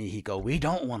money in Mexico. We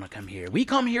don't want to come here. We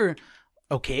come here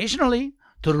occasionally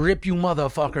to rip you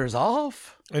motherfuckers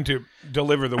off. And to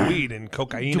deliver the weed and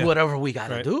cocaine. Do whatever we got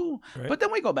to do. Right. But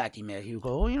then we go back to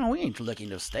Mexico. We ain't looking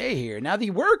to stay here. Now, the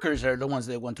workers are the ones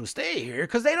that want to stay here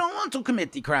because they don't want to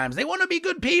commit the crimes. They want to be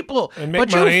good people. And make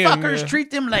but you money fuckers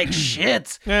treat them like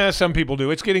shit. Yeah, some people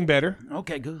do. It's getting better.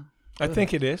 Okay, good. I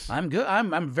think it is. I'm good.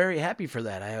 I'm very happy for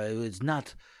that. It was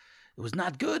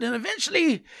not good. And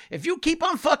eventually, if you keep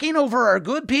on fucking over our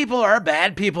good people, our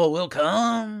bad people will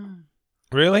come.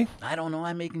 Really? I don't know.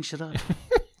 I'm making shit up.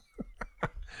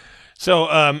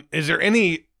 So, is there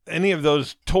any of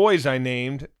those toys I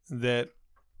named that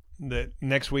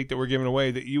next week that we're giving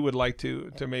away that you would like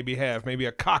to maybe have? Maybe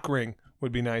a cock ring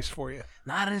would be nice for you.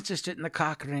 Not interested in the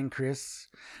cock ring, Chris.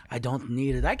 I don't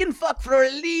need it. I can fuck for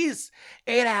at least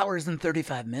 8 hours and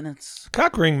 35 minutes.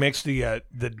 Cock ring makes the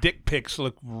dick pics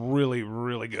look really,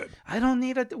 really good. I don't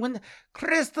need it.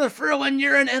 Christopher, when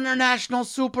you're an international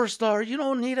superstar, you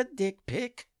don't need a dick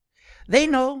pic. They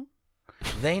know.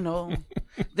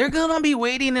 They're going to be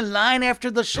waiting in line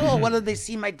after the show, whether they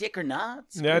see my dick or not.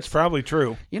 Yeah, that's probably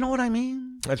true. You know what I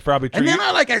mean? That's probably true. And then,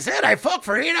 like I said, I fucked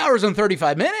for 8 hours and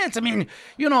 35 minutes. I mean,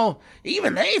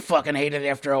 even they fucking hated it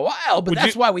after a while, but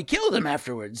that's why we killed him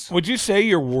afterwards. Would you say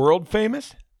you're world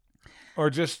famous or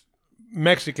just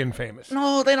Mexican famous?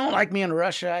 No, they don't like me in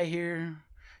Russia, I hear.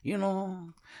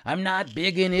 I'm not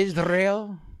big in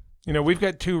Israel. We've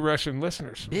got 2 Russian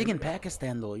listeners. Big in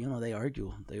Pakistan, though. They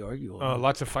argue.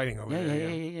 Lots of fighting over there.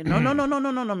 Yeah. No.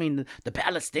 I mean, the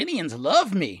Palestinians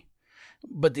love me,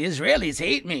 but the Israelis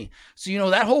hate me. So,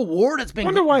 that whole war that's been... I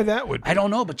wonder why that would be. I don't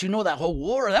know, but that whole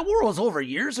war, that war was over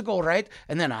years ago, right?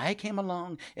 And then I came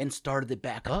along and started it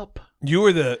back up. You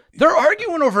were the... They're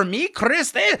arguing over me,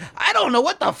 Chris. I don't know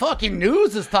what the fucking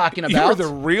news is talking about. You were the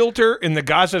realtor in the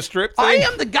Gaza Strip thing? I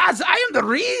am the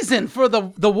reason for the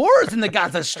wars in the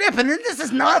Gaza Strip, and this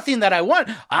is nothing that I want.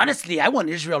 Honestly, I want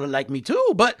Israel to like me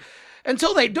too, but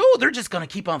until they do, they're just going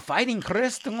to keep on fighting,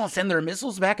 Chris. They're going to send their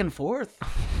missiles back and forth.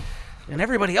 And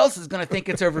everybody else is going to think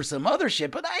it's over some other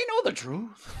shit, but I know the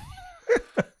truth.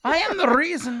 I am the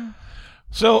reason.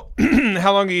 So,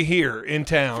 how long are you here in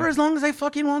town? For as long as I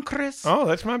fucking want, Chris. Oh,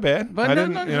 that's my bad. But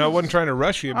I wasn't trying to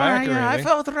rush you back or anything. I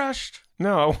felt rushed.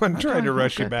 No, I wasn't trying to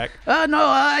rush you back.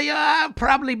 I'll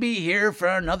probably be here for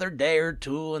another day or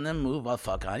two and then move the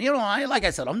fuck on. Like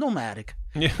I said, I'm nomadic.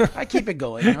 Yeah. I keep it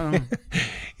going.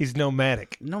 He's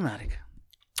nomadic. Nomadic.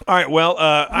 All right, well,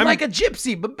 I'm like a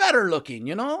gypsy, but better looking,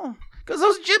 Because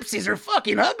those gypsies are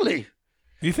fucking ugly.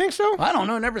 You think so? I don't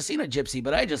know. Never seen a gypsy,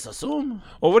 but I just assume.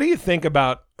 Well, what do you think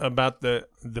about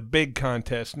the big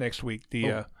contest next week?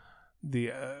 The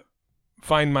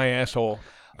Find My Asshole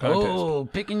contest. Oh,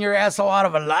 picking your asshole out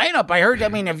of a lineup. I heard. I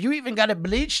mean, have you even got it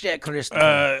bleached yet,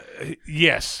 Christopher?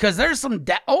 Yes. Because there's some.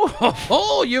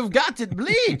 You've got it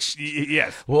bleached.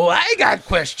 Yes. Well, I got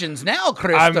questions now,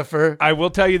 Christopher. I will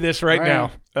tell you this right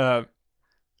All now.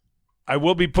 I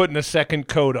will be putting a second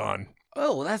coat on.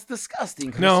 Oh, that's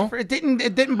disgusting, No. Christopher.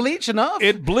 It didn't bleach enough.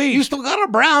 It bleached. You still got a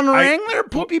brown ring there,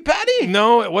 poopy patty?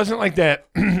 No, it wasn't like that.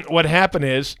 What happened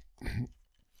is,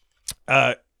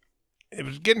 it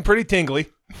was getting pretty tingly.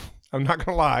 I'm not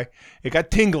going to lie. It got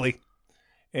tingly.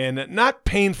 And not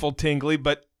painful tingly,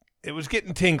 but it was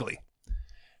getting tingly.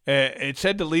 It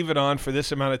said to leave it on for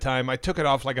this amount of time. I took it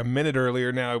off like a minute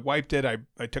earlier. Now I wiped it.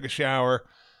 I took a shower.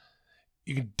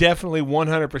 You can definitely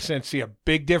 100% see a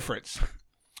big difference.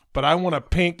 But I want a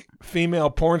pink female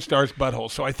porn star's butthole.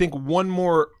 So I think one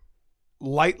more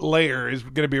light layer is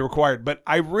going to be required. But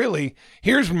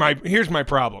here's my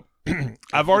problem.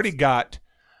 I've already got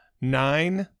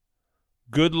 9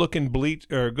 good-looking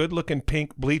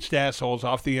pink bleached assholes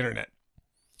off the internet.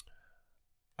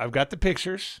 I've got the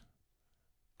pictures.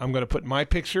 I'm going to put my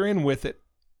picture in with it,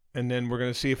 and then we're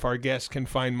going to see if our guests can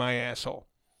find my asshole.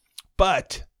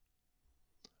 But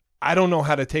I don't know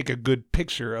how to take a good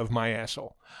picture of my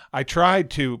asshole. I tried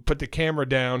to put the camera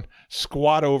down,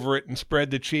 squat over it, and spread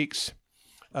the cheeks,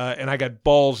 and I got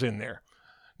balls in there.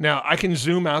 Now, I can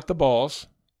zoom out the balls,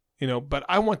 but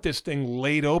I want this thing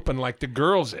laid open like the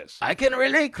girls is. I can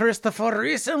relate, Christopher.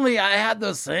 Recently, I had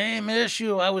the same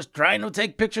issue. I was trying to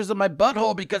take pictures of my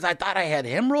butthole because I thought I had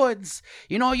hemorrhoids.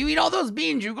 You eat all those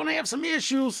beans, you're going to have some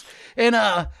issues. And,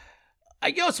 I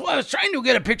guess I was trying to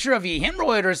get a picture of a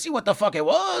hemorrhoid or see what the fuck it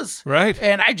was. Right.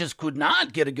 And I just could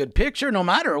not get a good picture no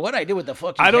matter what I did with the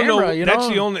fucking I don't camera,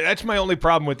 know. That's my only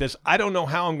problem with this. I don't know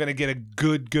how I'm going to get a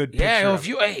good picture. Yeah,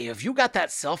 if you got that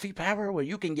selfie power where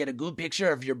you can get a good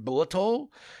picture of your butthole,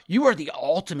 you are the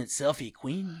ultimate selfie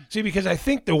queen. See, because I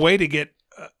think the way to get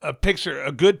a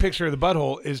good picture of the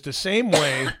butthole is the same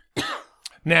way.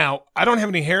 Now, I don't have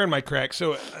any hair in my crack,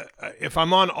 so if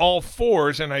I'm on all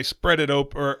fours and I spread it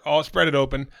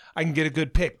open, I can get a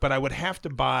good pic. But I would have to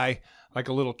buy like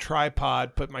a little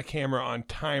tripod, put my camera on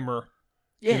timer.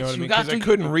 Yes, you know what I mean? Because I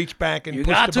couldn't reach back and push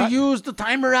the button. You got to use the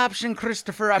timer option,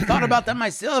 Christopher. I've thought about that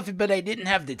myself, but I didn't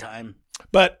have the time.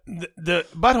 But the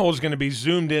butthole is going to be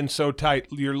zoomed in so tight,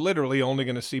 you're literally only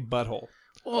going to see butthole.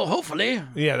 Well, hopefully.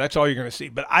 Yeah, that's all you're going to see.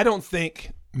 But I don't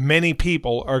think many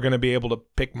people are going to be able to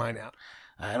pick mine out.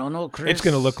 I don't know, Chris. It's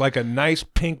going to look like a nice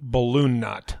pink balloon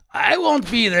knot. I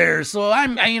won't be there, so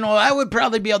I would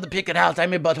probably be able to pick it out.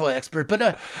 I'm a butthole expert, but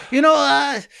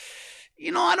I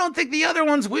don't think the other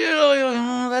ones will.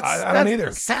 I don't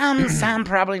either. Sam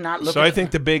probably not looking. So I think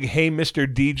the big "Hey, Mr.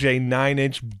 DJ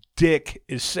 9-inch dick"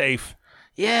 is safe.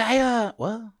 Yeah,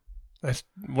 what? That's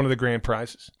one of the grand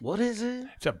prizes. What is it?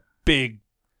 It's a big,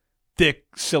 thick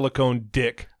silicone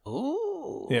dick.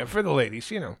 Ooh. Yeah, for the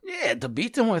ladies, Yeah, to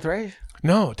beat them with, right?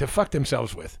 No, to fuck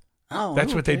themselves with. Oh,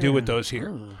 that's what they do with those here.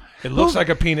 Ooh. It looks like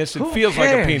a penis. It feels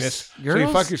like a penis. Girls? So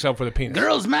you fuck yourself with a penis.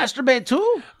 Girls masturbate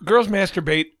too? Girls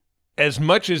masturbate as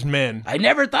much as men. I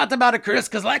never thought about it, Chris,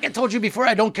 because like I told you before,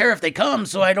 I don't care if they come,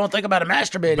 so I don't think about it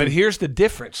masturbating. But here's the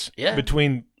difference Yeah.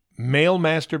 between male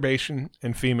masturbation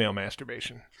and female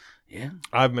masturbation. Yeah.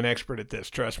 I'm an expert at this.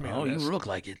 Trust me. Oh, on you this. look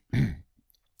like it.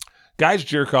 Guys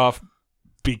jerk off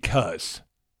because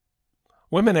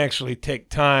women actually take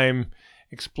time,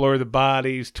 explore the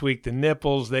bodies, tweak the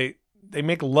nipples. They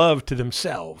make love to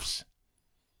themselves.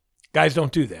 Guys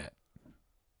don't do that.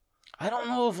 I don't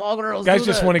know if all girls Guys do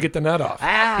just that. want to get the nut off.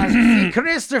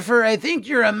 Christopher, I think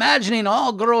you're imagining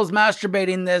all girls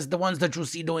masturbating as the ones that you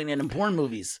see doing it in porn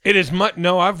movies. It is much.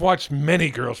 No, I've watched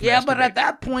many girls. Yeah, but masturbate. at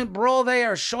that point, bro, they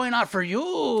are showing out for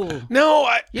you. No,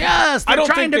 Yes, I they're don't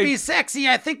trying think to they- be sexy.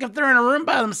 I think if they're in a room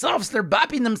by themselves, they're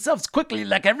bopping themselves quickly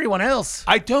like everyone else.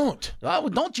 I don't. Oh,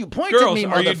 don't you point at Girls, me,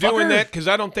 are you doing motherfucker. that? Because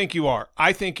I don't think you are.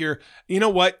 I think you're. You know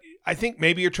what? I think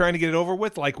maybe you're trying to get it over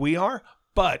with, like we are.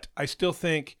 But I still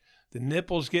think the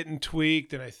nipples getting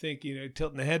tweaked, and I think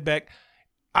tilting the head back.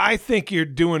 I think you're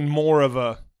doing more of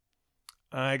a.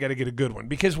 I got to get a good one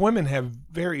because women have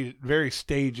very, very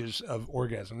stages of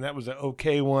orgasm. That was an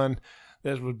okay one.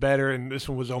 This was better, and this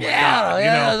one was oh my god.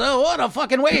 Yeah, so what a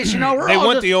fucking waste. We're They all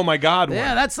want just, the oh my god one.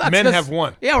 Yeah, that sucks. Men 'cause- have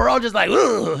one. Yeah, we're all just like,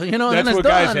 ugh, and That's then it's what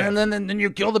guys done. have. And then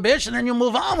you kill the bitch, and then you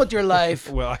move on with your life.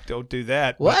 Well, I don't do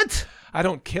that. but What? I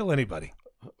don't kill anybody.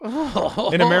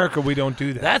 In America, we don't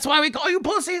do that. That's why we call you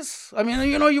pussies. I mean,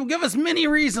 you give us many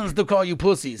reasons to call you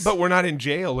pussies. But we're not in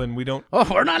jail, and we don't. oh,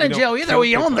 we're not in don't jail either. kill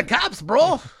We own people. the cops,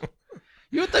 bro.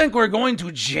 You think we're going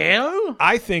to jail?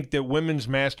 I think that women's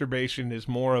masturbation is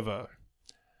more of a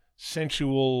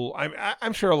sensual.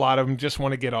 I'm sure a lot of them just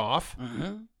want to get off.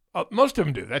 Mm-hmm. Most of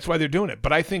them do. That's why they're doing it.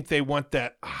 But I think they want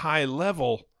that high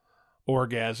level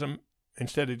orgasm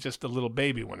instead of just a little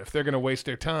baby one. If they're going to waste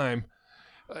their time,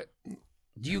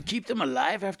 Do you keep them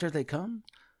alive after they come?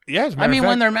 yeah. As a I matter mean, of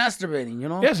when fact, they're masturbating,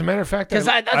 yeah. As a matter of fact, 'Cause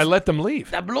I that's- let them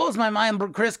leave. That blows my mind,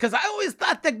 Chris, because I always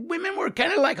thought that women were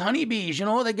kind of like honeybees.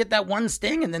 They get that one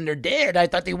sting and then they're dead. I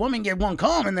thought the woman get one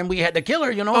come and then we had to kill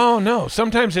her. Oh no!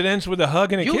 Sometimes it ends with a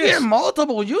hug and a You kiss. get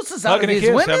multiple uses out Hug of and a these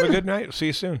kiss. women. Have a good night. See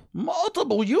you soon.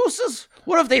 Multiple uses?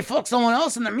 What if they fuck someone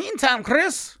else in the meantime,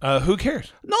 Chris? Who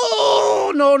cares?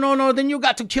 No. Then you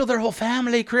got to kill their whole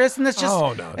family, Chris, and it's just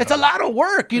it's a lot of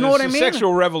work. You know what I It's a mean?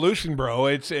 Sexual revolution, bro.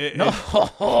 No.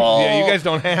 Yeah, you guys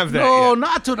don't have that No, yet.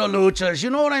 not to the luchas. You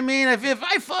know what I mean? If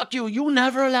I fuck you, you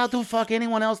never allowed to fuck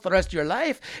anyone else the rest of your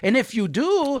life. And if you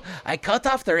do, I cut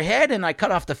off their head and I cut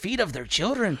off the feet of their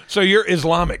children. So you're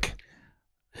Islamic.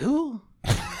 Who?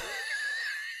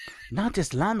 Not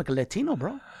Islamic, Latino,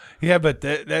 bro. Yeah, but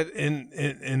that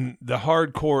in the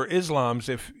hardcore Islams,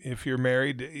 if you're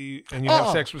married and you have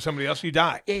Oh. sex with somebody else, you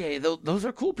die. Yeah, those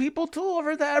are cool people too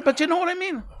over there. But you know what I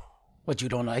mean? What, you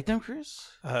don't like them, Chris?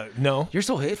 No, You're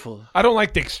so hateful. I don't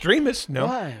like the extremists. No,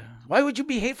 Why? Why would you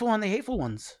be hateful on the hateful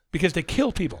ones? because they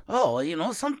kill people. Oh,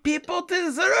 some people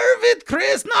deserve it,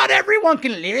 Chris. Not everyone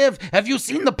can live. Have you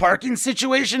seen the parking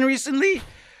situation recently?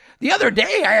 The other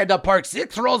day, I had to park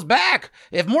 6 rows back.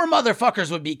 If more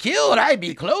motherfuckers would be killed, I'd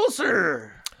be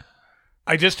closer.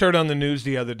 I just heard on the news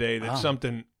the other day that Oh.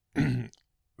 something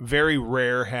very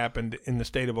rare happened in the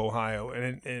state of Ohio,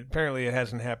 and apparently it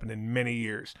hasn't happened in many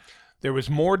years. There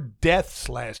was more deaths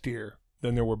last year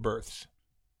than there were births.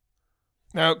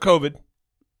 Now, COVID,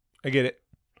 I get it,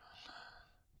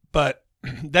 but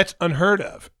that's unheard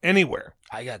of anywhere.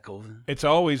 I got COVID. It's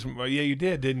always, well, yeah, you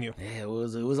did, didn't you? Yeah, it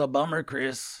was a bummer,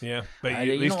 Chris. Yeah, but I- at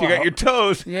you least know, you got your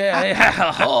toes.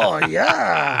 Yeah. Oh,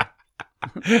 yeah.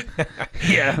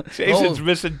 Yeah. Jason's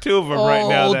missing 2 of them right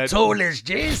now. Oh, That toeless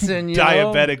Jason, you know?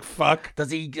 diabetic fuck. Does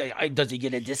he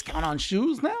get a discount on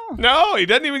shoes now? No, he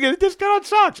doesn't even get a discount on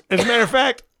socks. As a matter of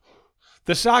fact,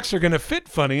 the socks are going to fit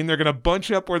funny, and they're going to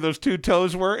bunch up where those 2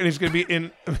 toes were, and he's going to be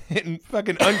in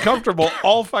fucking uncomfortable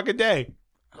all fucking day.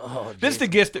 Oh, This is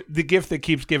the gift that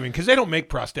keeps giving, because they don't make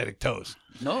prosthetic toes.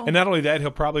 no. And not only that,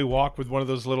 he'll probably walk with one of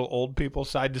those little old people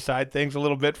side-to-side things a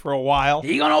little bit for a while.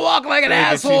 He gonna walk like an Yeah,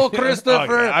 but asshole, you-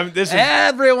 Christopher. Oh, yeah, this is-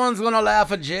 Everyone's gonna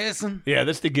laugh at Jason. Yeah,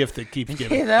 that's the gift that keeps Hey,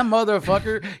 giving. that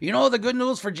motherfucker. You know the good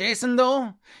news for Jason,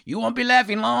 though? You won't be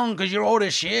laughing long because you're old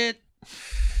as shit.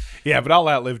 Yeah, but I'll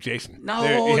outlive Jason.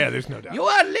 No. There's no doubt. You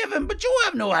are living, but you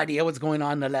have no idea what's going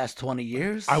on in the last 20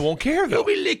 years. I won't care, though. You'll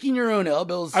be licking your own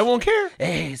elbows. I won't care.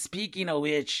 Hey, speaking of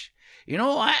which,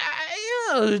 I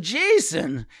Well,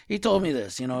 Jason, he told me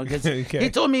this, 'cause Okay. he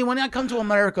told me when I come to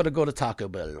America to go to Taco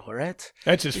Bell, all right?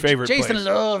 That's his favorite Jason place.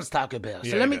 loves Taco Bell. So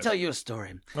Yeah, let he me does. tell you a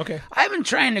story. Okay. I've been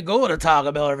trying to go to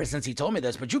Taco Bell ever since he told me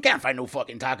this, but you can't find no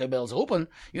fucking Taco Bells open,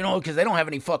 because they don't have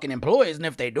any fucking employees, and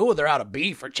if they do, they're out of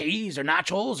beef or cheese or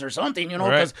nachos or something, Right.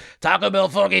 because Taco Bell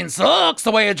fucking sucks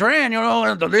the way it's ran,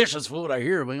 and delicious food I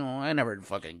hear, but I never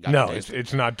fucking got No, to taste it.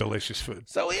 it's not delicious food.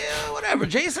 So yeah, whatever.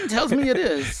 Jason tells me it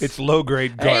is. It's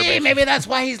low-grade garbage. Hey, maybe that's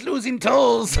why he's losing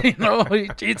toes. He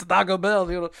eats Taco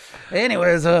Bell.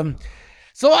 Anyways,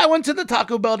 so I went to the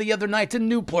Taco Bell the other night in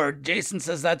Newport. Jason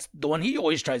says that's the one he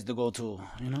always tries to go to.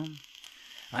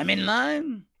 I'm in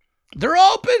line. They're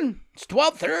open. It's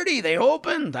 12:30. They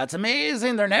open. That's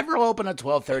amazing. They're never open at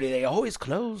 12:30. They always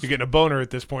close. You're getting a boner at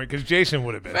this point because Jason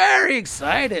would have been. Very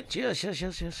excited. Yes.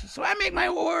 So I make my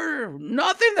order.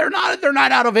 Nothing. They're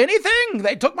not out of anything.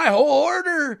 They took my whole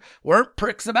order. Weren't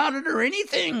pricks about it or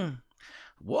anything.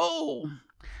 Whoa.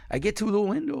 I get to the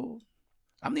window.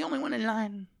 I'm the only one in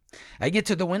line. I get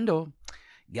to the window.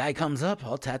 Guy comes up,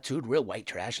 all tattooed, real white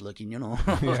trash looking, Yeah,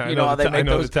 you know how they make I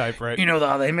know those the type, right? You know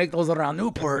how they make those around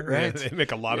Newport, right? They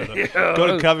make a lot of them. Yeah. Go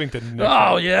to Covington.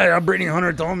 Oh yeah, Brittany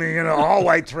Hunter told me, all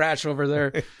white trash over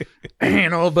there.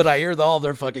 But I hear all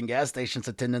their fucking gas stations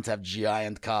attendants have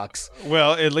giant cocks.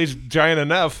 Well, at least giant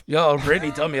enough. Yo,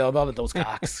 Brittany told me all about those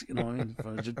cocks.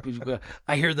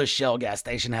 I hear the Shell gas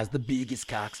station has the biggest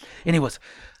cocks. Anyways,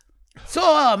 so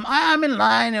I'm in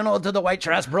line, to the white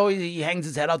trash bro. He hangs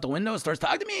his head out the window, starts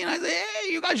talking to me, and I say,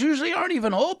 "Hey, you guys usually aren't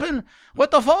even open.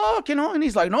 What the fuck, And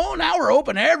he's like, "No, now we're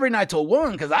open every night till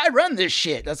 1 because I run this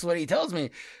shit." That's what he tells me.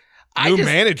 New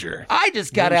manager. I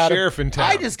just got New out. sheriff in town.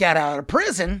 I just got out of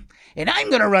prison, and I'm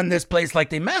gonna run this place like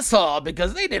the mess hall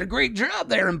because they did a great job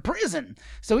there in prison.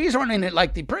 So he's running it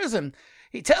like the prison.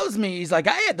 He tells me, he's like,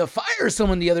 I had to fire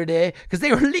someone the other day because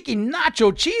they were licking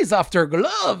nacho cheese off their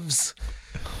gloves.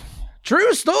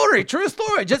 True story.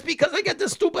 Just because I get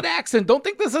this stupid accent, don't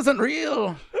think this isn't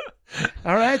real.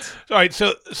 All right. All right.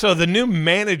 So the new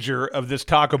manager of this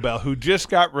Taco Bell, who just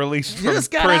got released from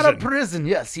Just got prison, out of prison.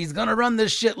 Yes, he's gonna run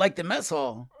this shit like the mess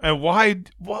hall. and why?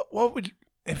 What would?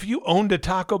 If you owned a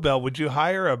Taco Bell, would you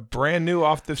hire a brand new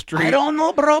off the street? I don't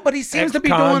know, bro, but he seems to be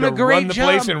ex-con doing a to great run the job.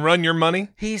 place and run your money?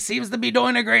 He seems to be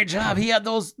doing a great job. He had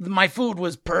my food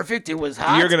was perfect. It was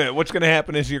hot. What's gonna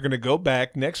happen is you're gonna go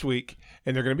back next week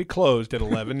and they're gonna be closed at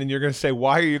 11, and you're gonna say,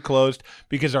 "Why are you closed?"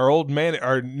 Because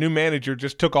our new manager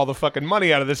just took all the fucking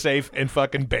money out of the safe and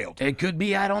fucking bailed. It could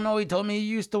be. I don't know. He told me he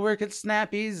used to work at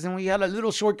Snappy's, and we had a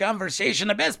little short conversation.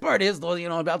 The best part is, though,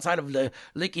 outside of the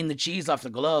licking the cheese off the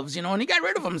gloves, and he got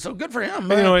rid of them. So good for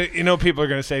him. And people are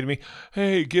gonna say to me,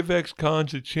 "Hey, give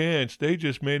ex-cons a chance. They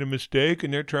just made a mistake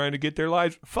and they're trying to get their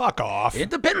lives." Fuck off. It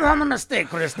depends on the mistake,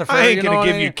 Christopher. I ain't gonna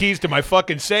give what you keys to my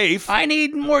fucking safe. I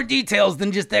need more details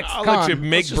than just ex-con. I'll let you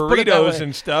make Let's just put it that burritos way.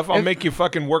 and stuff. I'll If- make you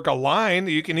fucking work a line.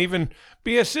 You can even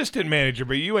be assistant manager,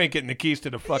 but you ain't getting the keys to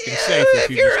the fucking safe.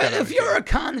 If you're a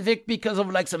convict because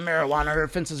of like some marijuana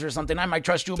offenses or something, I might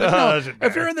trust you. But no, Doesn't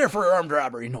if you're in there for armed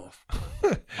robbery, no.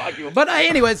 Fuck you. But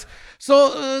anyways,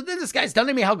 so then this guy's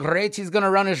telling me how great he's gonna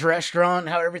run his restaurant,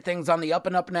 how everything's on the up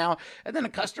and up now. And then a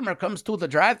customer comes to the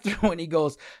drive-thru and he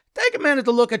goes, "Take a minute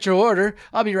to look at your order.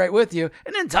 I'll be right with you."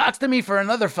 And then talks to me for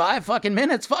another 5 fucking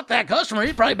minutes. Fuck that customer.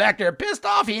 He's probably back there pissed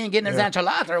off. He ain't getting his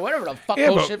enchilada or whatever the fuck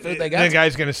bullshit food they got. The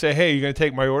guy's gonna say, "Hey, you gonna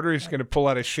take my order?" He's gonna pull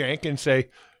out a shank and say,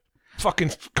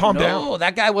 "Fucking calm down." No,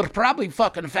 that guy was probably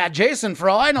fucking Fat Jason. For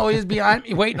all I know, he's behind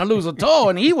me waiting to lose a toe,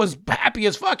 and he was happy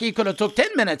as fuck. He could have took 10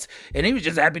 minutes, and he was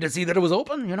just happy to see that it was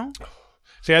open,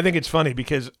 See, I think it's funny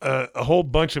because a whole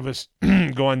bunch of us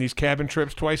go on these cabin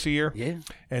trips twice a year. Yeah.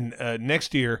 And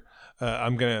next year,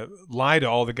 I'm going to lie to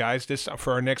all the guys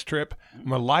for our next trip. I'm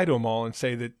going to lie to them all and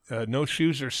say that no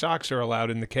shoes or socks are allowed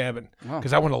in the cabin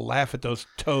because I want to laugh at those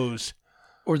toes.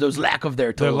 Or those lack of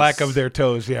their toes. The lack of their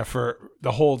toes, yeah, for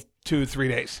the whole 2-3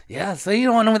 days. Yeah, so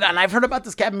and I've heard about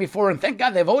this cabin before, and thank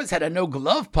God they've always had a no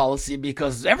glove policy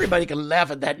because everybody can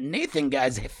laugh at that Nathan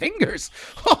guy's fingers.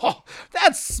 Oh,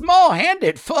 that's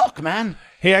small-handed. Fuck, man.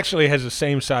 He actually has the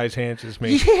same size hands as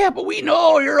me. Yeah, but we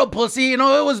know you're a pussy. It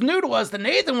was new to us that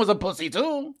Nathan was a pussy,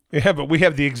 too. Yeah, but we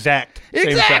have the exact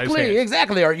same size hands.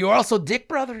 Exactly. Are you also dick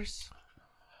brothers?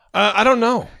 I don't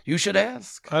know. You should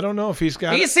ask. I don't know if he's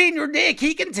got He's seen your dick.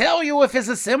 He can tell you if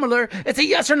it's similar. It's a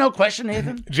yes or no question,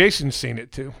 Nathan. Jason's seen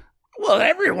it too. Well,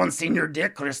 everyone's seen your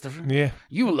dick, Christopher. Yeah.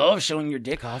 You love showing your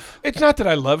dick off. It's not that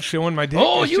I love showing my dick.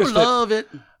 Oh, it's you just that love it.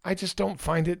 I just don't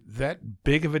find it that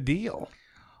big of a deal.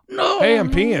 No. Hey, I'm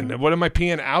peeing. What am I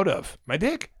peeing out of? My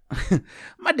dick.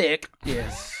 My dick.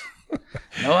 Yes.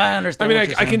 No, I understand. I mean, what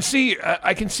you're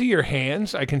I can see your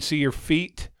hands. I can see your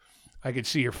feet. I could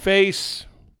see your face.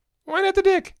 Why not the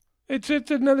dick? It's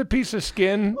another piece of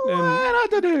skin Why not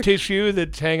the and dick? tissue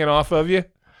that's hanging off of you.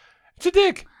 It's a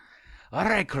dick. All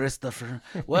right, Christopher.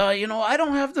 Well, I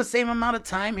don't have the same amount of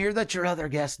time here that your other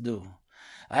guests do.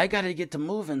 I got to get to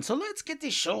moving, so let's get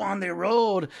this show on the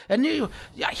road. And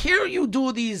I hear you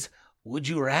do these would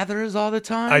you rathers all the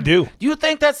time. I do. Do you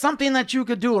think that's something that you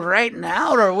could do right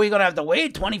now, or are we gonna have to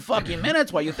wait 20 fucking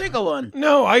minutes while you think of one?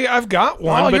 No, I've got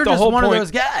one. Oh, but you're the just whole one point, of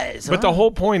those guys. But huh? the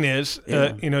whole point is,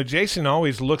 Yeah. Jason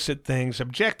always looks at things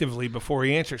objectively before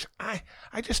he answers. I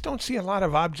just don't see a lot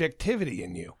of objectivity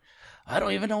in you. I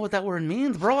don't even know what that word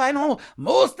means, bro. I know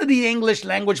most of the English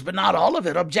language, but not all of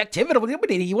it. Objectivity.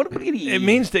 It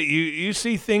means that you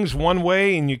see things one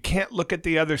way and you can't look at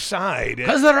the other side.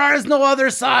 Because there is no other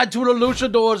side to the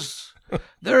luchadors.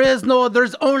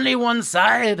 There's only one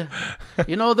side.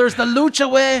 There's the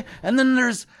lucha way, and then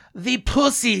there's the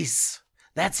pussies.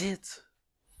 That's it.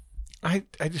 I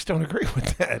just don't agree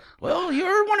with that. Well,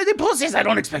 you're one of the pussies. I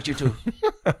don't expect you to.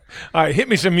 All right, hit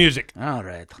me some music. All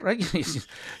right.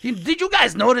 Did you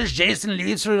guys notice Jason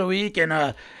leaves for the week and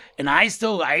I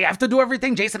have to do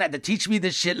everything? Jason had to teach me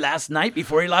this shit last night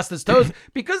before he lost his toes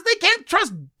because they can't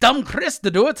trust dumb Chris to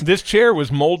do it. This chair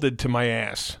was molded to my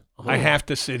ass. Oh. I have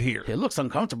to sit here. It looks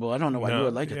uncomfortable. I don't know why you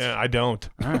would like it. Yeah, I don't.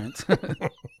 All right.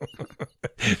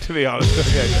 To be honest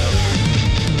with you, I don't.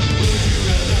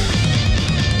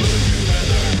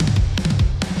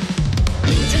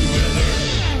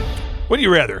 Would you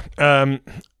rather?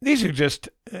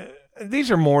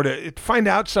 These are more to find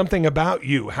out something about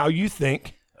you, how you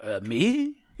think.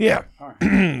 Me? Yeah.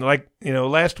 Like,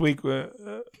 last week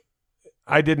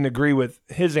I didn't agree with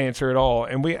his answer at all.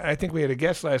 And I think we had a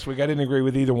guest last week. I didn't agree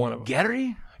with either one of them.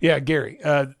 Gary? Yeah, Gary.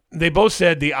 They both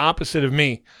said the opposite of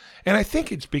me. And I think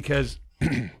it's because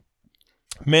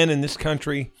men in this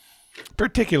country,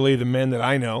 particularly the men that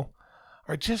I know,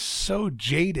 are just so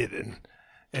jaded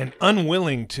and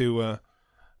unwilling to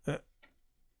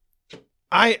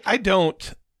I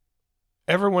don't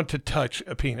ever want to touch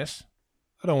a penis.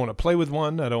 I don't want to play with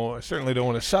one. I certainly don't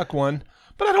want to suck one,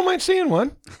 but I don't mind seeing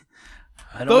one.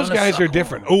 Those guys are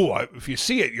different. Oh, if you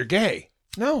see it, you're gay.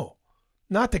 No,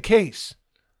 not the case.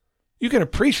 You can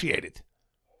appreciate it.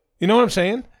 You know what I'm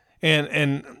saying?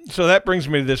 And so that brings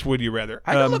me to this would you rather.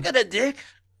 I don't look at a dick.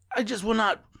 I just will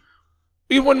not.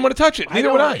 You wouldn't want to touch it. Neither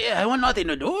would I. Yeah, I want nothing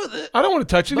to do with it. I don't want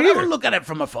to touch it But I either. will look at it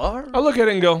from afar. I'll look at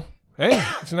it and go, hey,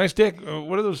 it's a nice dick.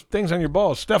 What are those things on your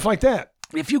balls? Stuff like that.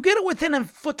 If you get it within a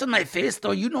foot of my face,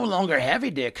 though, you no longer have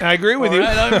a dick. I agree with you.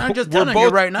 Right? I'm just telling you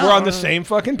right now. We're on the same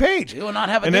fucking page. You will not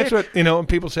have a and dick. that's what, when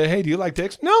people say, hey, do you like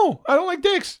dicks? No, I don't like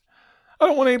dicks. I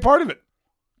don't want any part of it.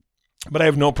 But I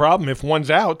have no problem. If one's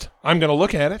out, I'm going to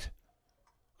look at it.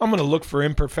 I'm going to look for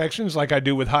imperfections like I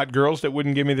do with hot girls that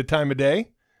wouldn't give me the time of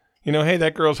day. Hey,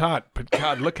 that girl's hot, but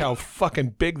God, look how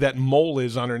fucking big that mole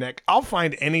is on her neck. I'll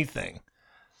find anything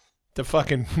to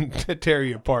fucking to tear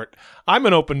you apart. I'm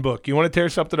an open book. You want to tear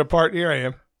something apart? Here I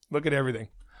am. Look at everything.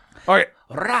 All right.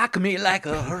 Rock me like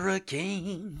a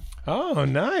hurricane. Oh,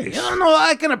 nice.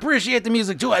 I can appreciate the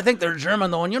music, too. I think they're German,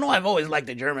 though. And I've always liked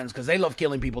the Germans because they love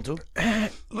killing people, too.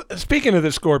 Speaking of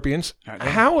the Scorpions,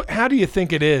 how do you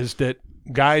think it is that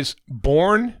guys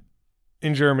born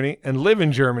in Germany and live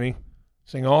in Germany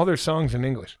sing all their songs in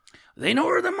English? They know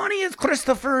where the money is,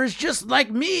 Christopher. It's just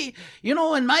like me.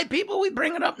 And my people, we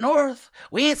bring it up north.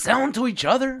 We ain't selling to each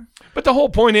other. But the whole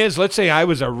point is, let's say I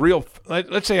was in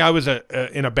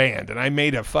a band and I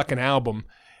made a fucking album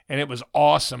and it was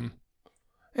awesome.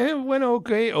 And it went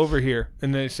okay over here.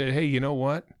 And they said, hey, you know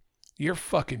what? You're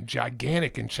fucking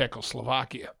gigantic in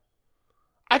Czechoslovakia.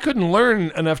 I couldn't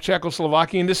learn enough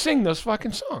Czechoslovakian to sing those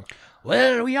fucking songs.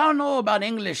 Well, we all know about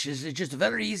English. It's just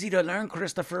very easy to learn,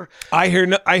 Christopher. I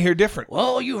hear different.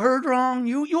 Well, you heard wrong.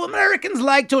 You Americans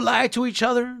like to lie to each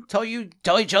other. Tell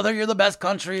each other you're the best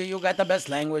country. You got the best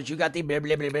language. You got the blah,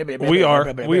 blah, blah, blah, blah, We blah, are.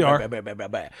 blah, blah, We blah, are. blah, blah, blah, blah,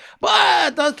 blah.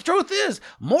 But the truth is,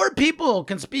 more people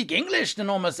can speak English than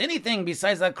almost anything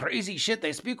besides that crazy shit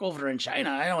they speak over in China.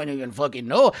 I don't even fucking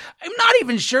know. I'm not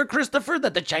even sure, Christopher,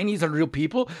 that the Chinese are real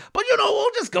people. But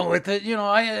we'll just go with it.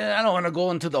 I don't want to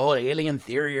go into the whole alien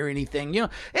theory or anything. In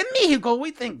Mexico,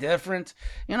 we think different.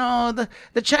 The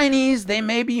Chinese, they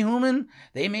may be human,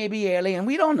 they may be alien,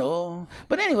 we don't know.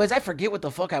 But anyways, I forget what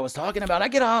the fuck I was talking about. I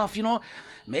get off,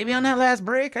 maybe on that last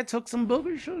break, I took some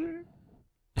booger sugar.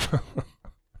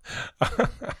 All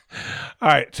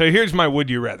right, so here's my would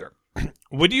you rather.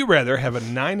 Would you rather have a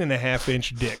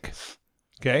 9.5-inch dick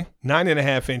Okay,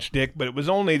 9.5-inch dick, but it was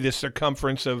only the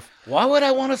circumference of Why would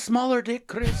I want a smaller dick,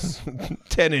 Chris?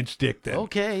 10-inch dick then.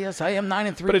 Okay, yes, I am 9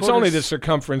 3/4. But it's only the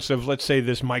circumference of, let's say,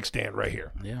 this mic stand right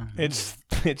here. Yeah. It's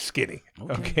skinny.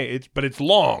 Okay, but it's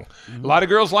long. A lot of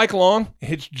girls like long. It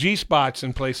hits G spots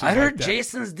in places. I heard like that.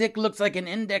 Jason's dick looks like an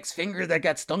index finger that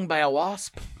got stung by a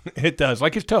wasp. It does,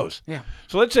 like his toes. Yeah.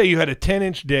 So let's say you had a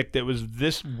 10-inch dick that was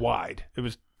this wide. It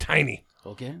was tiny.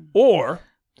 Okay. Or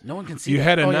No one can see you that.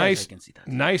 had a Oh, yes, nice, I can see that.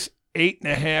 nice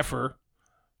 8.5er,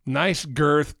 nice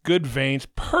girth, good veins,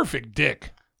 perfect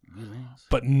dick,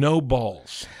 but no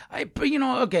balls.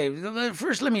 Okay,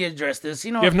 first let me address this.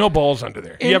 You You have no balls under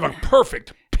there. You And- have a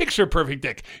perfect, picture perfect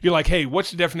dick. You're like, hey,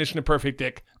 what's the definition of perfect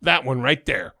dick? That one right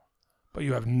there. But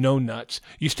you have no nuts.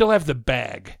 You still have the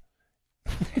bag,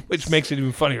 which makes it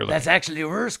even funnier. That's actually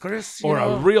worse, Chris. Or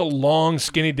a real long,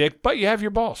 skinny dick, but you have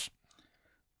your balls.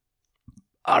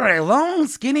 All right, long,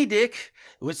 skinny dick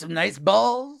with some nice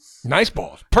balls. Nice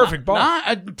balls. Perfect balls.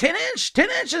 Not 10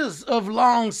 inches of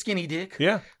long, skinny dick.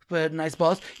 Yeah. But nice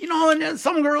balls. You know, and then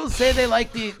some girls say they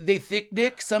like the thick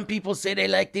dick. Some people say they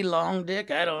like the long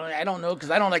dick. I don't know, because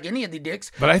I don't like any of the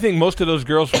dicks. But I think most of those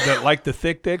girls that like the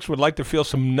thick dicks would like to feel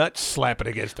some nuts slapping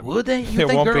against them. Would they? You There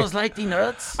think won't be- girls like the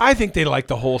nuts? I think they like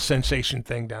the whole sensation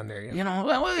thing down there. You know,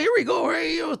 well, here we go.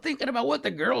 Right? You know, thinking about what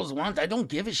the girls want. I don't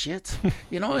give a shit.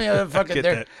 You know, fucking, get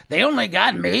that. they only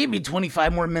got maybe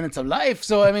 25 more minutes of life.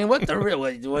 So I mean, what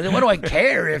do I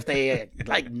care if they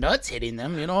like nuts hitting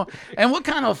them? You know, and what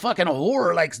kind of fucking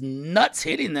whore likes nuts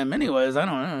hitting them? Anyways, I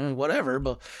don't know, whatever.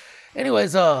 But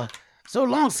anyways, so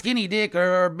long skinny dick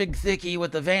or big thickie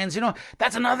with the veins. You know,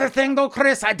 that's another thing though,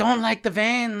 Chris. I don't like the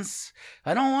veins.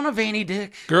 I don't want a veiny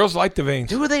dick. Girls like the veins.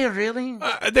 Do they really?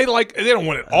 They don't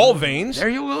want it all veins, There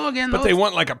you go again. but though. they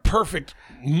want like a perfect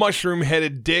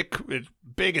mushroom-headed dick. It's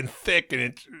big and thick, and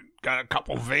it's got a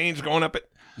couple veins going up it.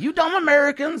 You dumb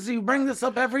Americans, you bring this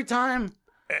up every time.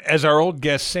 As our old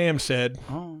guest Sam said,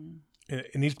 Oh,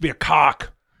 it needs to be a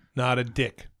cock, not a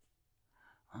dick.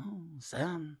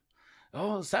 Sam.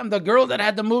 Oh, Sam, the girl that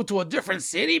had to move to a different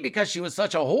city because she was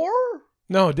such a whore?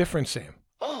 No, different Sam.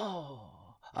 Oh,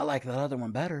 I like that other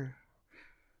one better.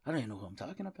 I don't even know who I'm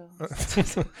talking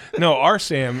about. No, our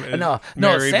Sam is No,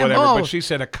 married, Sam, whatever, oh, but she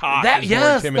said a cock That is more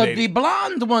yes, intimidating. the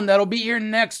blonde one that'll be here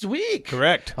next week.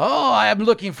 Correct. Oh, I am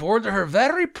looking forward to her.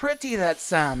 Very pretty, that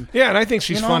Sam. Yeah, and I think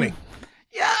she's You know, funny.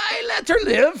 Yeah, I let her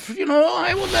live. You know,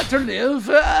 I will let her live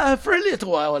for a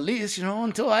little while at least. You know,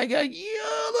 until I got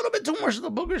a little bit too much of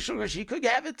the booger sugar. She could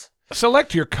have it.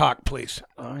 Select your cock, please.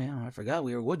 Oh yeah, I forgot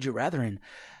we were Would You Rather in.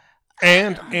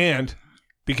 And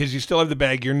because you still have the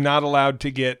bag, you're not allowed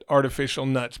to get artificial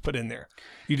nuts put in there.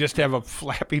 You just have a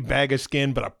flappy bag of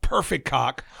skin, but a perfect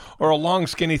cock or a long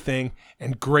skinny thing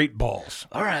and great balls.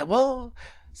 All right, well,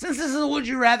 since this is a Would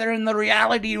You Rather and the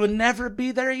reality would never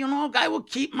be there, you know, I will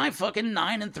keep my fucking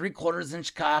 9 3/4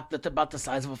 inch cock that's about the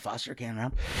size of a Foster can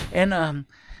wrap, and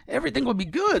everything will be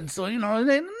good. So you know,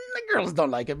 the girls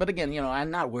don't like it, but again, you know,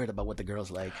 I'm not worried about what the girls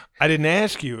like. I didn't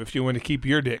ask you if you want to keep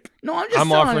your dick. No, I'm just I'm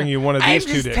telling offering you one of these I'm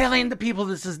two just dicks. telling the people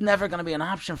this is never going to be an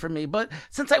option for me. But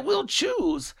since I will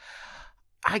choose,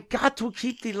 I got to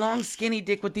keep the long, skinny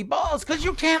dick with the balls because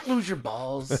you can't lose your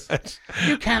balls.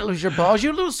 You can't lose your balls.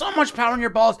 You lose so much power in your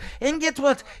balls. And guess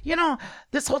what? You know,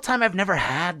 this whole time I've never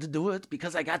had to do it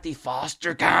because I got the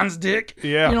Foster Cans dick.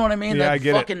 Yeah. You know what I mean? Yeah, that I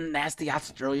get it. fucking nasty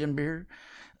Australian beer.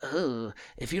 Ugh.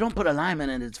 If you don't put a lime in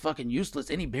it, it's fucking useless.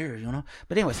 Any beer, you know?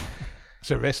 But anyways.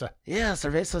 Cerveza. Yeah,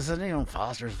 Cerveza said, you know,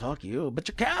 Foster's, fuck you. But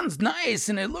your can's nice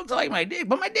and it looks like my dick,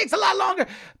 but my dick's a lot longer.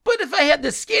 But if I had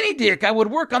the skinny dick, I would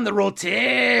work on the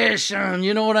rotation.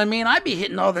 You know what I mean? I'd be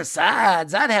hitting all the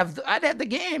sides. I'd have the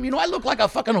game. You know, I look like a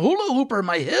fucking hula hooper in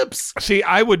my hips. See,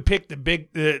 I would pick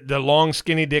the long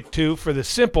skinny dick too for the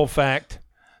simple fact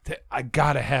that I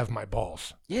gotta have my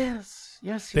balls. Yes.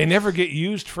 They never get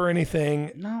used for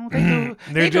anything. No, they do.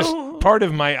 They're They just do. part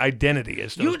of my identity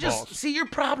as those You just balls. see your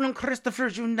problem, Christopher,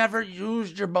 is you never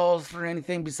used your balls for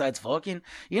anything besides fucking.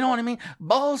 You know what I mean?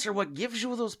 Balls are what gives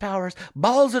you those powers.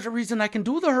 Balls are the reason I can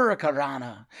do the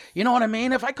hurricanrana. You know what I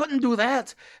mean? If I couldn't do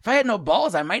that, if I had no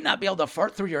balls, I might not be able to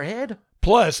fart through your head.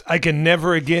 Plus, I can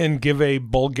never again give a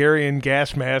Bulgarian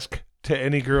gas mask to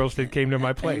any girls that came to my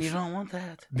And place. you don't want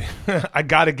that. I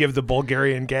gotta give the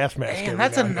Bulgarian gas mask. And every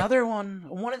that's now and then. another one.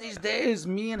 One of these days,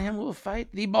 me and him will fight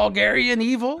the Bulgarian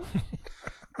evil.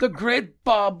 The great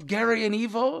Bulgarian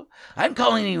evil. I'm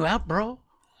calling you out, bro.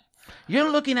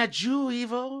 You're looking at you,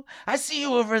 Evo. I see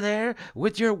you over there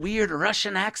with your weird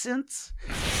Russian accents.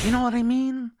 You know what I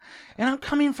mean? And I'm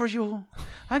coming for you.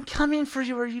 I'm coming for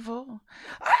you, Evo.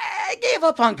 I gave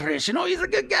up on Chris. You know, he's a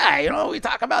good guy. You know, we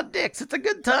talk about dicks. It's a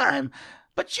good time.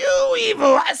 But you,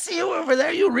 Evil, I see you over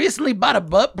there. You recently bought a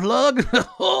butt plug.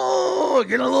 Oh,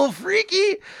 getting a little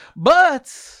freaky.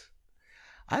 But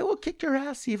I will kick your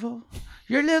ass, Evil.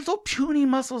 Your little puny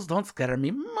muscles don't scare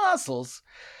me. Muscles.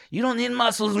 You don't need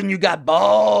muscles when you got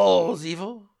balls,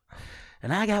 Evil.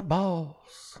 And I got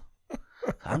balls.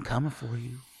 I'm coming for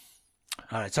you.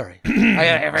 All right, sorry.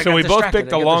 So we both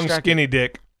picked a long, distracted. skinny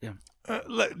dick. Yeah.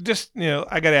 Just,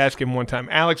 I got to ask him one time.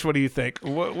 Alex, what do you think?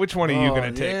 Which one are you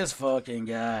going to take? This fucking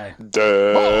guy.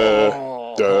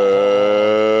 Duh.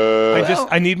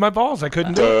 I need my balls. I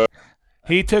couldn't do it.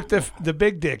 He took the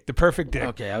big dick, the perfect dick.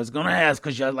 Okay, I was gonna ask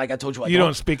because, like I told you, You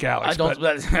don't speak Alex. I don't,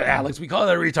 Alex. We call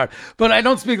that retard, but I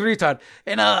don't speak retard,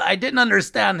 and I didn't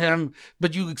understand him,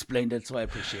 but you explained it, so I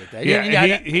appreciate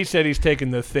that. He said he's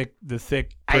taking the thick,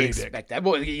 I pretty expect dick. that.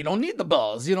 Boy, you don't need the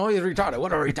balls. He's retarded.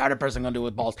 What a retarded person gonna do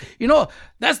with balls?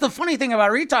 That's the funny thing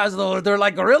about retards, though. They're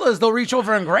like gorillas. They'll reach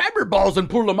over and grab your balls and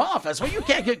pull them off. That's why you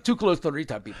can't get too close to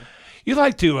retard people. You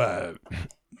like to a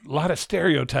lot of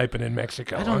stereotyping in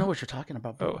Mexico. I don't know what you're talking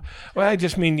about, bro. Oh, well, I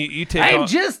just mean you take. I'm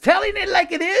just telling it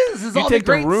like it is. You all take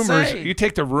the the rumors. say. You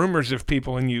take the rumors of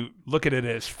people and you look at it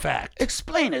as fact.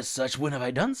 Explain as such. When have I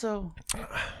done so?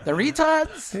 The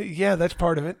retards? Yeah, that's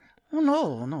part of it. Oh,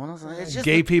 no. It's just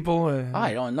Gay people.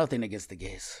 I don't nothing against the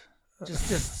gays.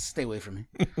 Just stay away from me.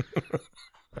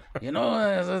 We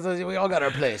all got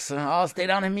our place. I'll stay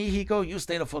down in Mexico. You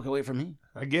stay the fuck away from me.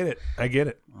 I get it.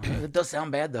 It does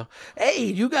sound bad though. Hey,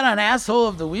 you got an asshole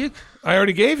of the week? I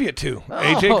already gave you two.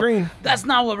 AJ Green. That's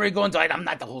not what we're going to. I'm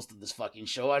not the host of this fucking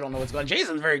show. I don't know what's going on.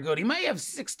 Jason's very good. He might have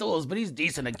 6 toes, but he's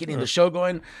decent at getting the show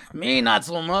going. Me, not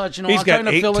so much. He's I'm got trying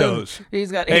to 8 fill toes. in.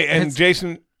 He's got 8. Hey, and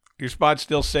Jason, your spot's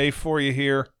still safe for you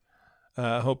here.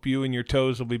 Hope you and your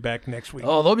toes will be back next week.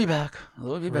 Oh, they'll be back.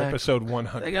 For episode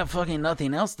 100. They got fucking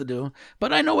nothing else to do.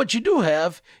 But I know what you do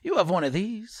have. You have one of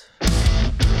these.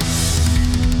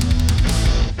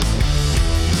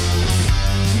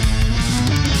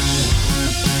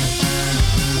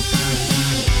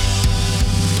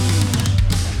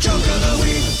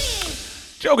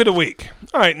 Joke of the week.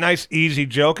 All right, nice, easy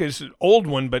joke. It's an old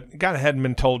one, but it hadn't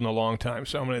been told in a long time,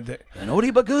 so I'm going to... An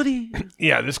oldie but goodie.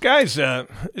 Yeah, this guy's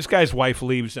wife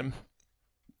leaves him,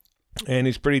 and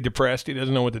he's pretty depressed. He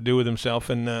doesn't know what to do with himself,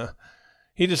 and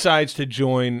he decides to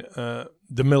join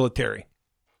the military.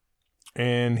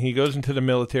 And he goes into the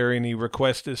military, and he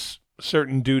requests this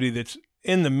certain duty that's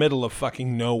in the middle of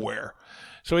fucking nowhere.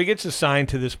 So he gets assigned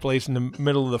to this place in the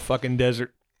middle of the fucking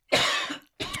desert,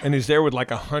 and he's there with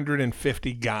like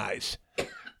 150 guys.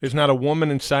 There's not a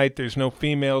woman in sight. There's no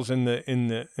females in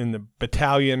the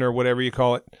battalion or whatever you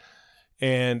call it.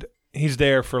 And he's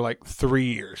there for like 3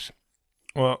 years.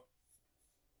 Well,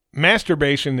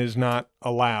 masturbation is not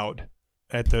allowed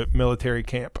at the military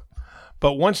camp.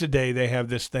 But once a day, they have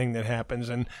this thing that happens.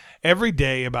 And every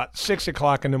day, about 6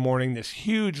 o'clock in the morning, this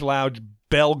huge, loud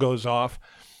bell goes off.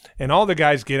 And all the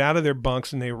guys get out of their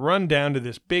bunks and they run down to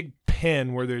this big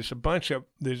pen where there's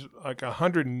like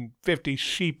 150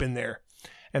 sheep in there.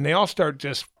 And they all start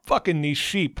just fucking these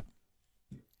sheep.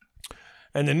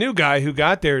 And the new guy who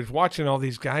got there is watching all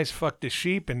these guys fuck the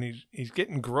sheep, and he's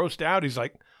getting grossed out. He's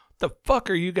like, "What the fuck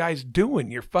are you guys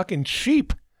doing? You're fucking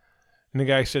sheep." And the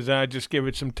guy says, "Just give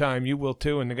it some time. You will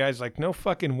too." And the guy's like, "No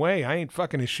fucking way. I ain't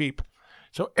fucking a sheep."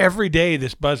 So every day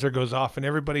this buzzer goes off and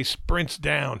everybody sprints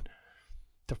down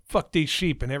to fuck these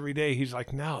sheep. And every day he's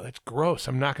like, "No, that's gross.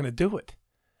 I'm not going to do it."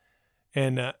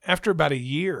 And after about a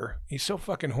year, he's so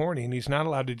fucking horny and he's not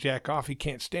allowed to jack off. He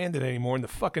can't stand it anymore. And the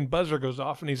fucking buzzer goes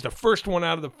off and he's the first one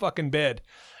out of the fucking bed.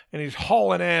 And he's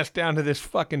hauling ass down to this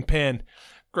fucking pen,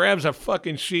 grabs a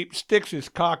fucking sheep, sticks his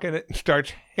cock in it, and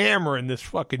starts hammering this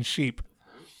fucking sheep.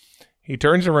 He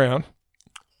turns around.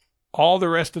 All the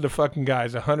rest of the fucking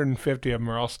guys, 150 of them,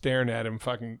 are all staring at him,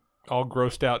 fucking all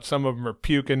grossed out. Some of them are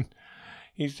puking.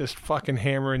 He's just fucking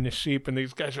hammering the sheep, and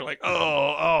these guys are like,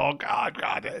 oh,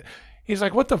 God. He's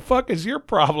like, "What the fuck is your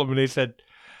problem?" And he said,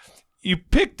 "You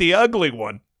picked the ugly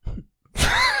one."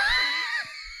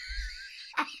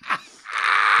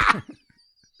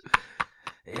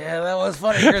 Yeah, that was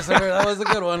funny, Christopher. That was a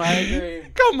good one. I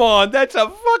agree. Come on, that's a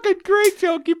fucking great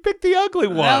joke. You picked the ugly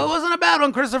one. That wasn't a bad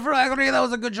one, Christopher. I agree. That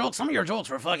was a good joke. Some of your jokes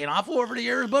were fucking awful over the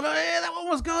years, but that one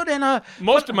was good. And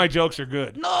most of my jokes are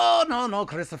good. No,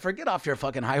 Christopher, get off your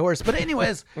fucking high horse. But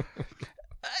anyways,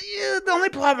 the only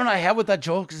problem I have with that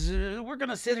joke is we're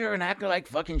gonna sit here and act like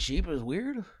fucking sheep. Is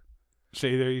weird.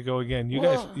 See, there you go again. You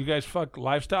guys fuck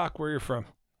livestock. Where you're from?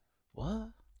 What?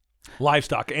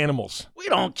 Livestock, animals. We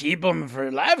don't keep them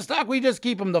for livestock. We just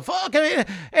keep them to fuck. I mean,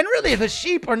 and really, the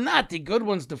sheep are not the good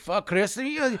ones to fuck, Chris.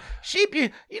 Sheep, you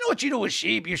know what you do with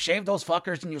sheep? You shave those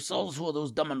fuckers and you sell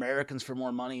those dumb Americans for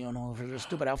more money, for their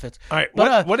stupid outfits. All right,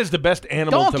 But, what is the best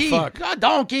animal donkey, to fuck?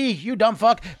 Donkey, you dumb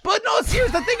fuck. But no,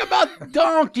 here's the thing about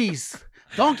donkeys.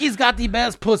 Donkeys got the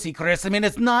best pussy, Chris. I mean,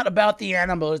 it's not about the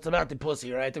animal. It's about the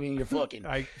pussy, right? I mean, you're fucking.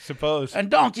 I suppose. And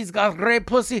donkeys got great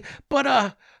pussy.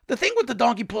 But the thing with the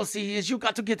donkey pussy is you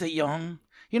got to get it young.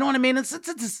 You know what I mean? Since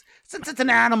it's an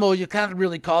animal, you can't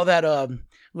really call that,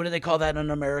 what do they call that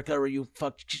in America where you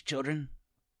fuck children?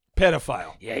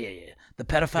 Pedophile. Yeah. The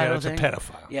pedophile Yeah, it's a thing.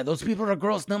 pedophile. Yeah, those people are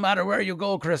gross no matter where you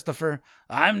go, Christopher.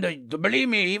 Believe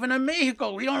me, even in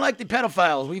Mexico, we don't like the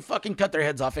pedophiles. We fucking cut their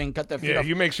heads off and cut their feet Yeah, off.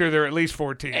 you make sure they're at least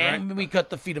 14, And right? we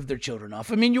cut the feet of their children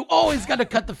off. I mean, you always got to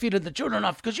cut the feet of the children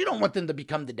off because you don't want them to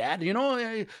become the dad,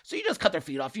 So you just cut their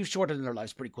feet off. You shorten their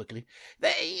lives pretty quickly.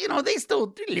 They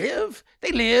still live.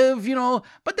 They live,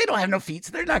 but they don't have no feet,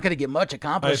 so they're not going to get much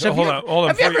accomplished. All right, so hold on.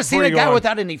 Have you ever seen Before a you guy go on.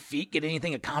 without any feet get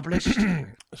anything accomplished?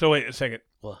 So wait a second.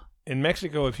 Well, In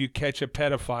Mexico, if you catch a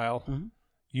pedophile, Mm-hmm.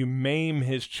 you maim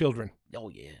his children. oh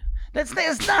yeah. It's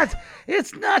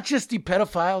not just the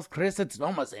pedophiles, Chris. It's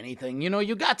almost anything.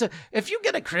 You got to, if you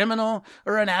get a criminal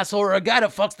or an asshole or a guy that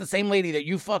fucks the same lady that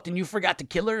you fucked and you forgot to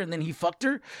kill her and then he fucked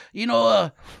her,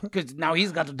 because now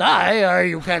he's got to die, or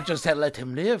you can't just let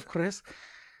him live, Chris.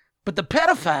 But the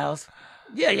pedophiles,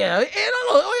 yeah. And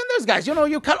those guys,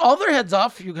 you cut all their heads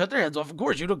off. You cut their heads off. Of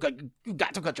course, you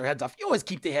got to cut your heads off. You always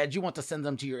keep the heads. You want to send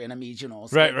them to your enemies,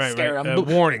 Right. Scare them.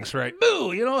 Warnings, right?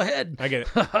 Boo, head. I get it.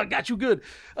 I got you good.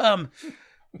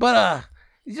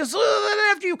 Just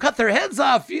after you cut their heads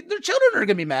off, their children are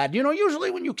gonna be mad.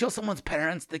 Usually when you kill someone's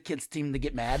parents, the kids seem to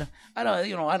get mad. I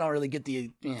don't really get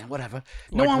the whatever.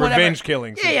 Like revenge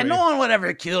killings. Yeah, no one would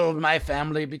ever kill my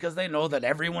family because they know that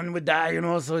everyone would die.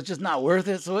 So it's just not worth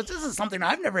it. So this is something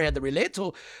I've never had to relate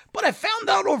to. But I found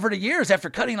out over the years after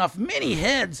cutting off many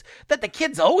heads that the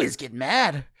kids always get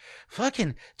mad.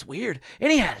 Fucking, it's weird.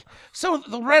 Anyhow, so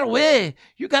right away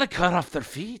you gotta cut off their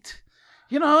feet.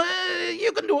 You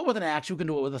can do it with an axe. You can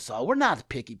do it with a saw. We're not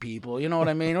picky people. You know what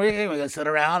I mean? We're going to sit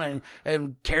around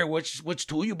and care which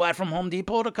tool you buy from Home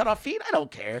Depot to cut off feet. I don't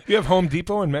care. You have Home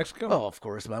Depot in Mexico? Oh, of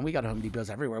course, man. We got Home Depots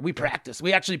everywhere. We practice.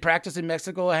 We actually practice in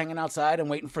Mexico, hanging outside and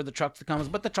waiting for the trucks to come.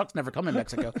 But the trucks never come in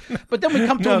Mexico. But then we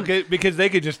come to because they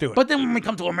could just do it. But then when we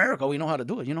come to America, we know how to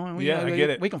do it. I get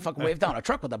it. We can fucking wave down a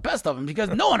truck with the best of them because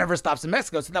no one ever stops in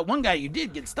Mexico. So that one guy you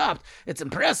did get stopped, it's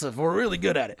impressive. We're really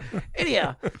good at it.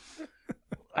 Anyhow.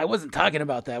 I wasn't talking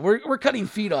about that. We're cutting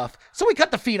feet off. So we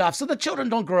cut the feet off so the children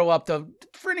don't grow up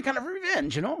for any kind of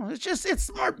revenge, It's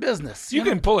smart business. You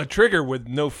can pull a trigger with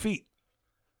no feet.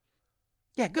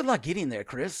 Yeah, good luck getting there,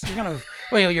 Chris. You're going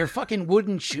to, your fucking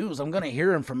wooden shoes, I'm going to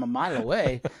hear them from a mile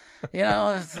away.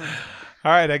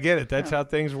 All right, I get it. That's how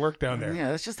things work down there. Yeah,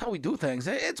 that's just how we do things.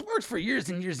 It's worked for years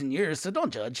and years and years, so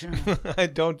don't judge.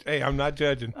 I'm not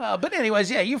judging. But anyways,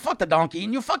 yeah, you fuck the donkey,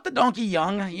 and you fuck the donkey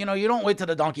young. You don't wait till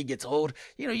the donkey gets old.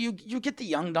 You get the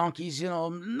young donkeys,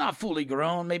 not fully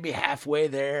grown, maybe halfway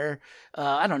there.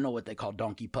 I don't know what they call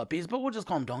donkey puppies, but we'll just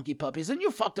call them donkey puppies. And you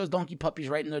fuck those donkey puppies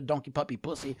right in their donkey puppy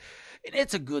pussy. And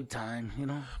it's a good time,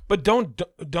 But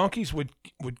donkeys would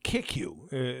kick you.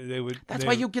 They would. That's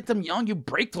why you get them young. You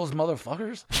break those motherfuckers.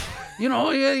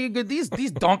 You get these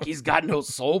donkeys got no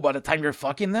soul by the time you're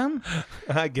fucking them.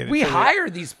 I get it. We hire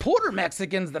these porter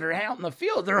Mexicans that are out in the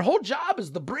field. Their whole job is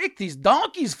to break these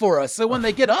donkeys for us. So when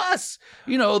they get us,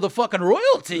 the fucking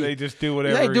royalty. They just do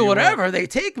whatever. They do whatever. They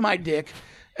take my dick.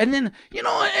 And then,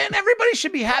 and everybody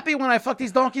should be happy when I fuck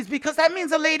these donkeys because that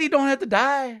means a lady don't have to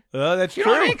die. That's you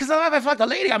true. know what I mean? Because if I fuck a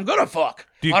lady, I'm going to fuck.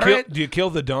 Do you kill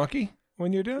the donkey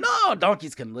when you're doing? No,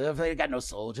 donkeys can live. They got no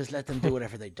soul. Just let them do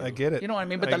whatever they do. I get it. You know what I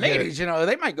mean? But the ladies,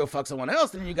 they might go fuck someone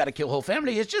else, and then you got to kill whole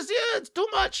family. It's just, it's too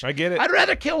much. I get it. I'd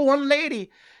rather kill one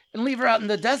lady and leave her out in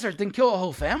the desert than kill a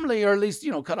whole family, or at least,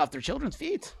 cut off their children's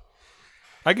feet.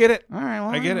 I get it. All right, well,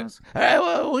 I get it. All right,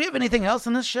 well, we have anything else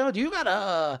in this show? Do you got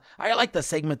I like the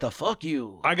segment, the fuck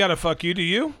you. I got to fuck you. Do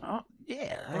you? Oh,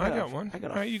 yeah. I got one. All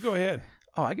right, you go ahead.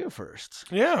 Oh, I go first.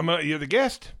 Yeah, you're the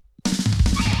guest.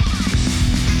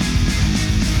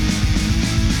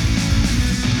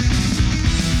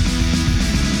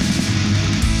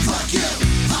 Fuck you,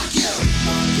 fuck you,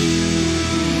 fuck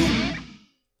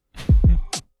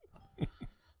you.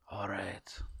 All right.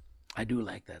 I do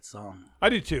like that song. I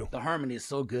do too. The harmony is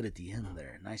so good at the end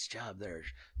there. Nice job there,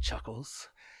 Chuckles.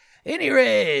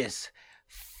 Anyways,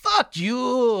 fuck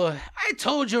you. I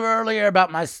told you earlier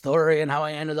about my story and how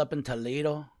I ended up in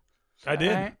Toledo. I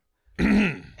did. Right?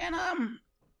 And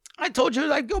I told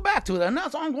you I'd go back to it, and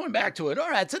that's why I'm going back to it. All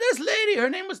right, so this lady, her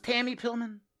name was Tammy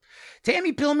Pillman.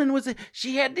 Tammy Pillman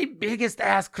she had the biggest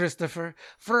ass, Christopher,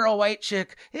 for a white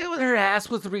chick. Her ass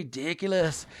was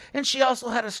ridiculous. And she also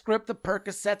had a script of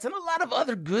Percocets and a lot of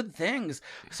other good things.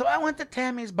 So I went to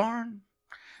Tammy's barn.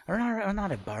 Or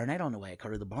not a barn, I don't know why I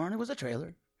called it the barn. It was a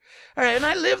trailer. All right, and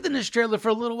I lived in this trailer for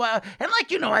a little while. And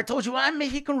like you know, I told you, I'm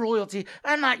Mexican royalty.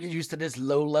 I'm not used to this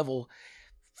low-level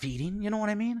feeding, you know what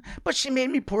I mean? But she made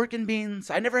me pork and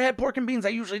beans. I never had pork and beans. I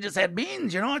usually just had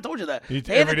beans, you know? I told you that. You eat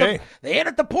every day. They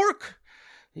added the pork.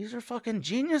 These are fucking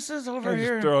geniuses over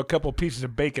here. Just throw a couple pieces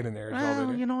of bacon in there.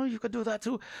 Well, you know, you could do that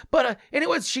too. But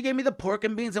anyways, she gave me the pork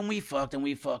and beans, and we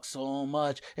fucked so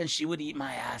much. And she would eat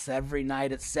my ass every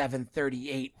night at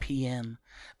 7:38 p.m.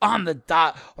 on the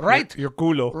dot. Right? Your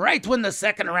culo. Right when the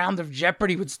second round of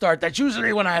Jeopardy would start. That's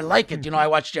usually when I like it. You know, I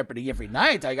watch Jeopardy every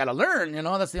night. I got to learn, you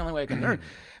know. That's the only way I can learn.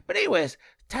 But anyways,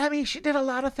 Tammy, she did a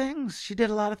lot of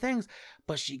things.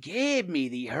 But she gave me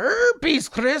the herpes,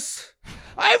 Chris.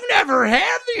 I've never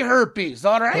had the herpes,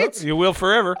 all right? Well, you will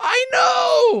forever. I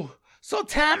know. So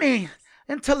Tammy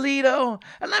in Toledo.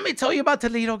 And let me tell you about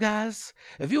Toledo, guys.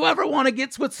 If you ever want to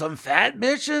get with some fat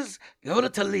bitches, go to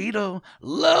Toledo.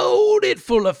 Loaded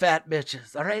full of fat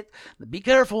bitches, all right? Be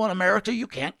careful in America. You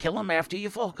can't kill them after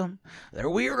you fuck them. They're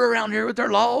weird around here with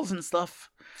their laws and stuff.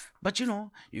 But you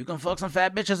know, you can fuck some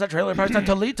fat bitches at trailer parks in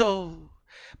Toledo.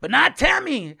 But not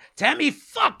Tammy. Tammy,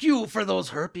 fuck you for those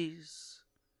herpes.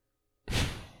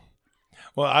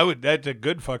 Well, that's a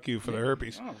good fuck you for the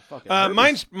herpes. Oh, fucking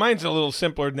herpes. Mine's a little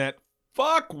simpler than that.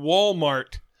 Fuck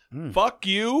Walmart. Fuck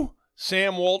you,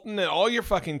 Sam Walton, and all your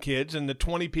fucking kids and the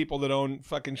 20 people that own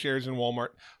fucking shares in Walmart.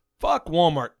 Fuck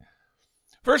Walmart.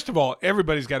 First of all,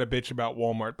 everybody's got a bitch about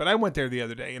Walmart, but I went there the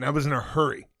other day and I was in a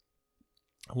hurry.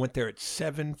 I went there at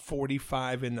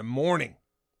 7:45 in the morning.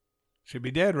 Should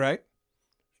be dead, right?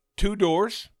 2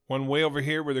 doors, one way over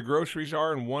here where the groceries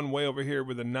are and one way over here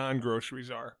where the non-groceries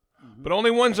are. Mm-hmm. But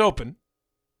only one's open.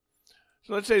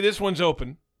 So let's say this one's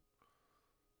open.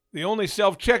 The only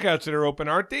self-checkouts that are open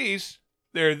aren't these.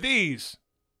 They're these.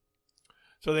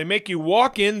 So they make you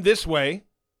walk in this way,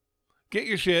 get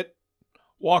your shit,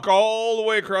 walk all the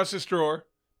way across the store,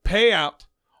 pay out,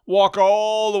 walk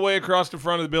all the way across the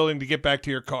front of the building to get back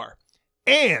to your car.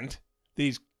 And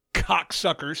these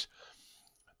cocksuckers,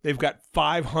 they've got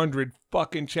 500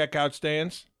 fucking checkout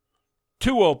stands,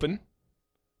 2 open,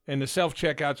 and the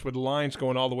self-checkouts with lines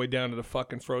going all the way down to the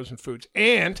fucking frozen foods.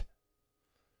 And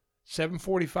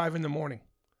 7:45 in the morning,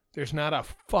 there's not a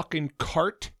fucking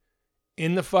cart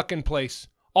in the fucking place.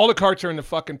 All the carts are in the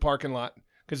fucking parking lot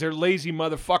because their lazy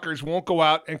motherfuckers won't go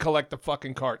out and collect the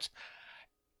fucking carts.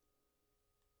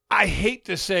 I hate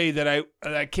to say that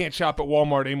I can't shop at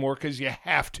Walmart anymore because you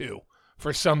have to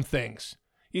for some things.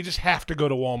 You just have to go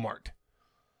to Walmart.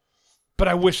 But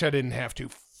I wish I didn't have to.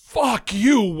 Fuck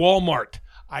you, Walmart.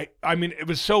 I mean, it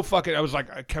was so fucking, I was like,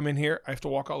 I come in here, I have to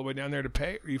walk all the way down there to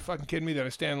pay? Are you fucking kidding me that I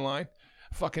stand in line?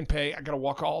 Fucking pay, I gotta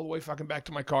walk all the way fucking back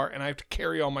to my car, and I have to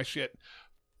carry all my shit.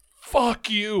 Fuck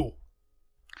you.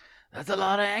 That's a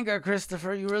lot of anger,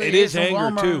 Christopher. You really It is hate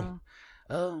some anger,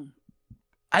 Walmart.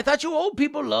 I thought you old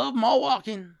people love mall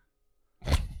walking.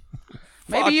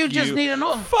 Maybe Fuck you just need a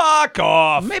new. Fuck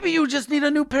off. Maybe you just need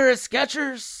a new pair of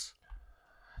Skechers.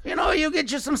 You know, you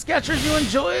get you some Skechers, you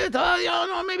enjoy it. You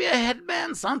know, maybe a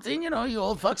headband, something. You know, you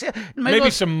old fucks. Yeah, Maybe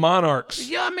some Monarchs.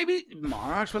 Yeah, maybe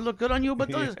Monarchs would look good on you,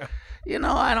 but those, you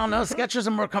know, I don't know. Skechers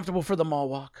are more comfortable for the mall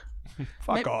walk.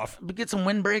 Fuck off. Get some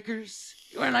windbreakers.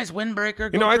 You wear a nice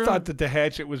windbreaker. You know, I thought that the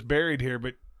hatchet was buried here,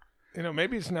 but, you know,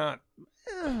 maybe it's not.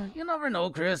 You never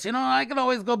know, Chris. You know, I can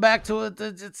always go back to it.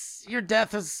 It's your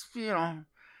death is, you know,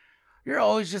 you're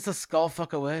always just a skull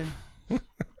fuck away.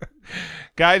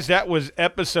 Guys, that was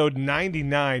episode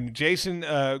 99. Jason,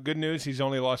 good news, he's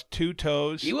only lost 2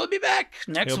 toes. He will be back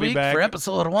next He'll be week back. for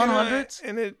episode 100.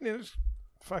 And it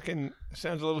fucking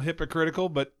sounds a little hypocritical,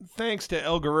 but thanks to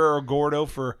El Guerrero Gordo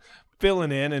for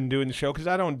filling in and doing the show, because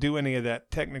I don't do any of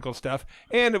that technical stuff.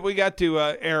 And we got to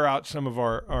air out some of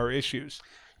our issues.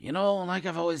 You know, like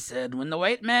I've always said, when the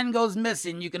white man goes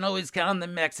missing, you can always count on the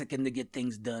Mexican to get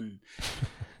things done.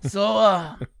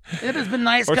 So it has been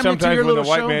nice Or coming to sometimes your when little the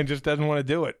white show. man just doesn't want to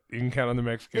do it, you can count on the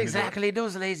Mexican. Exactly,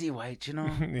 those lazy whites, you know.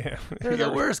 To do it. Yeah. They're the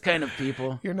worst kind of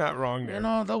people. You're not wrong there. You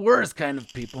know, the worst kind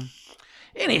of people.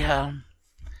 Anyhow,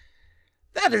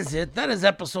 that is it. That is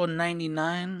episode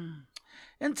 99.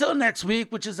 Until next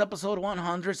week, which is episode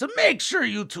 100. So make sure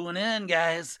you tune in,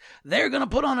 guys. They're going to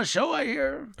put on a show, I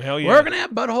hear. Hell yeah. We're going to have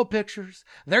butthole pictures.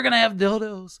 They're going to have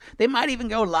dildos. They might even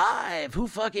go live. Who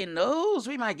fucking knows?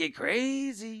 We might get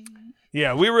crazy.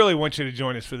 Yeah, we really want you to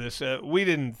join us for this. We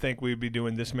didn't think we'd be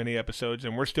doing this many episodes,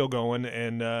 and we're still going.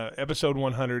 And episode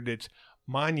 100, it's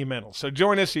monumental. So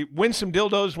join us. Win some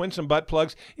dildos, win some butt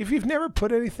plugs. If you've never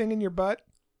put anything in your butt,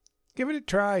 give it a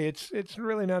try. It's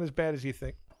really not as bad as you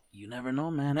think. You never know,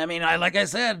 man. I mean, like I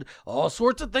said, all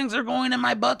sorts of things are going in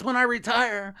my butt when I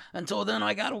retire. Until then,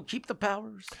 I got to keep the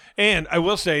powers. And I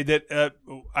will say that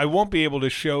I won't be able to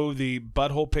show the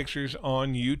butthole pictures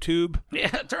on YouTube.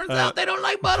 Yeah, it turns out they don't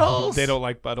like buttholes. They don't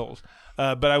like buttholes.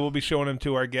 But I will be showing them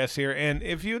to our guests here. And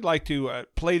if you'd like to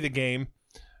play the game,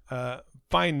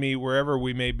 find me wherever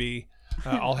we may be.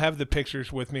 I'll have the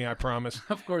pictures with me, I promise.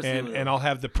 Of course and, you will. And I'll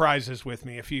have the prizes with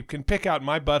me. If you can pick out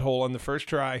my butthole on the first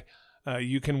try,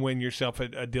 you can win yourself a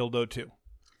dildo too.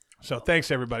 So thanks,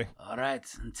 everybody. All right,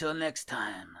 until next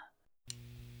time.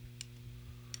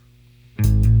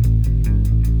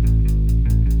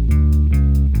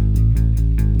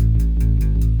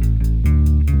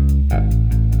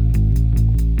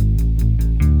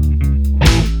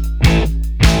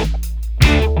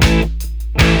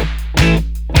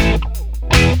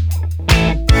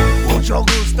 Mucho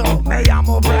gusto, me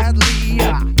llamo Bradley.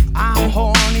 I'm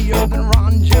hornier than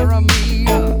Ron Jeremy.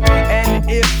 And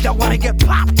if you wanna get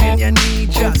popped in your knee,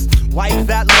 just wipe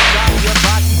that look off your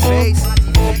bossy face.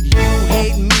 You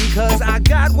hate me cause I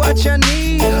got what you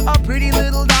need, a pretty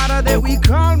little daughter that we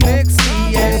call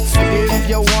Mixie. Yes, if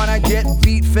you wanna get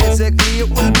beat physically, it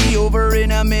will be over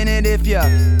in a minute if you.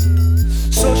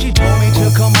 So she told me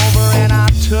to come over and I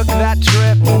took that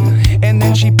trip. And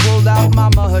then she pulled out my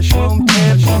mushroom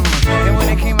tip. And when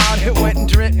it came out, it went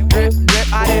drip, drip,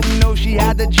 drip. I didn't know she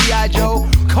had the G.I. Joe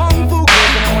Kung Fu grip.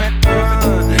 And I went,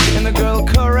 and the girl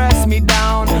caressed me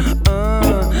down.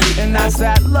 And that's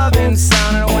that loving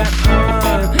sound. And I went,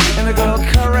 and the girl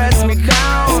caressed me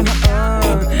down.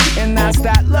 And that's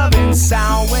that loving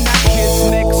sound. When that kiss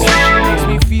makes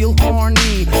me feel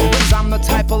horny. Cause I'm the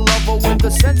type of lover with the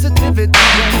sensitivity.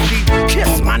 When she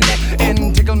kissed my neck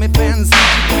and tickled me fancy,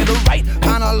 she gave me the right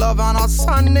kind of love on a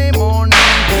Sunday morning.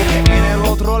 En el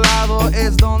otro lado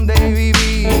es donde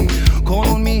viví, con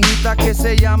un mijita que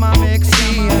se llama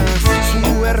Mexi.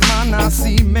 Su hermana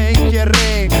sí me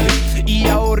quiere, y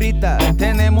ahorita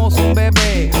tenemos un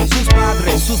bebé. Sus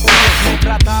padres, sus tíos me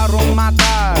trataron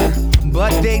matar,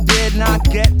 but they did not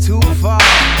get too far.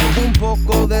 Un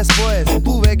poco después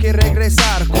tuve que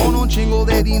regresar con un chingo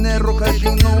de dinero, cause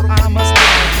you know I'm a star.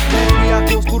 Me fui a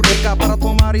Costa Rica para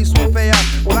tomar y surfear.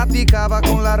 Platicaba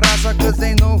con la raza cause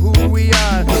they know who we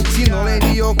are. Si no le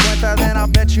dio cuenta, then I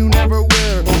bet you never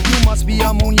will. You must be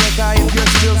a muñeca if you're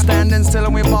still standing still.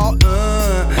 And we ball,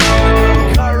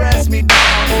 caress me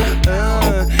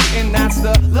down, and that's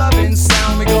the loving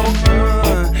sound. We go,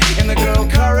 and the girl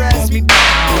caress me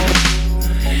down,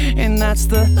 and that's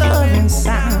the loving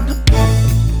sound.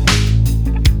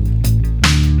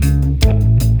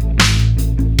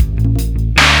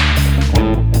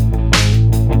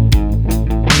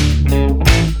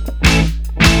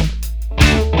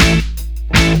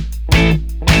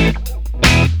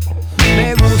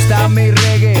 Me gusta mi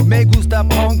reggae, me gusta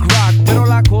punk rock, pero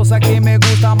la cosa que me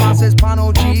gusta más es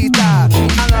panochita.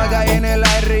 La nalga en el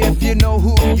aire, if you know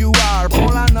who you are.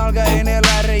 Pon la nalga en el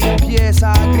aire y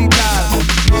empieza a gritar.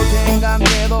 No tengan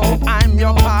miedo, I'm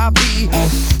your papi.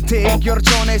 Take your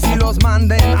chones y los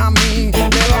manden a mí.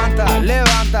 Levanta,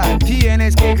 levanta,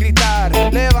 tienes que gritar.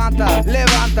 Levanta,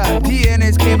 levanta,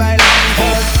 tienes que bailar.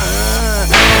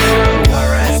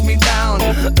 Caress me down,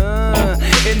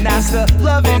 and that's the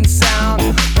loving sound.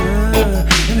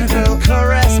 And the girl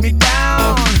caress me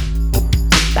down,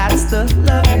 that's the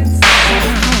loving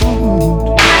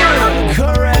sound.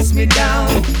 Caress me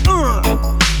down,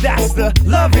 that's the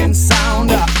loving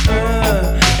sound.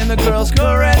 And the girls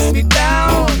caress me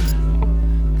down,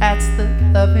 that's the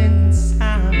loving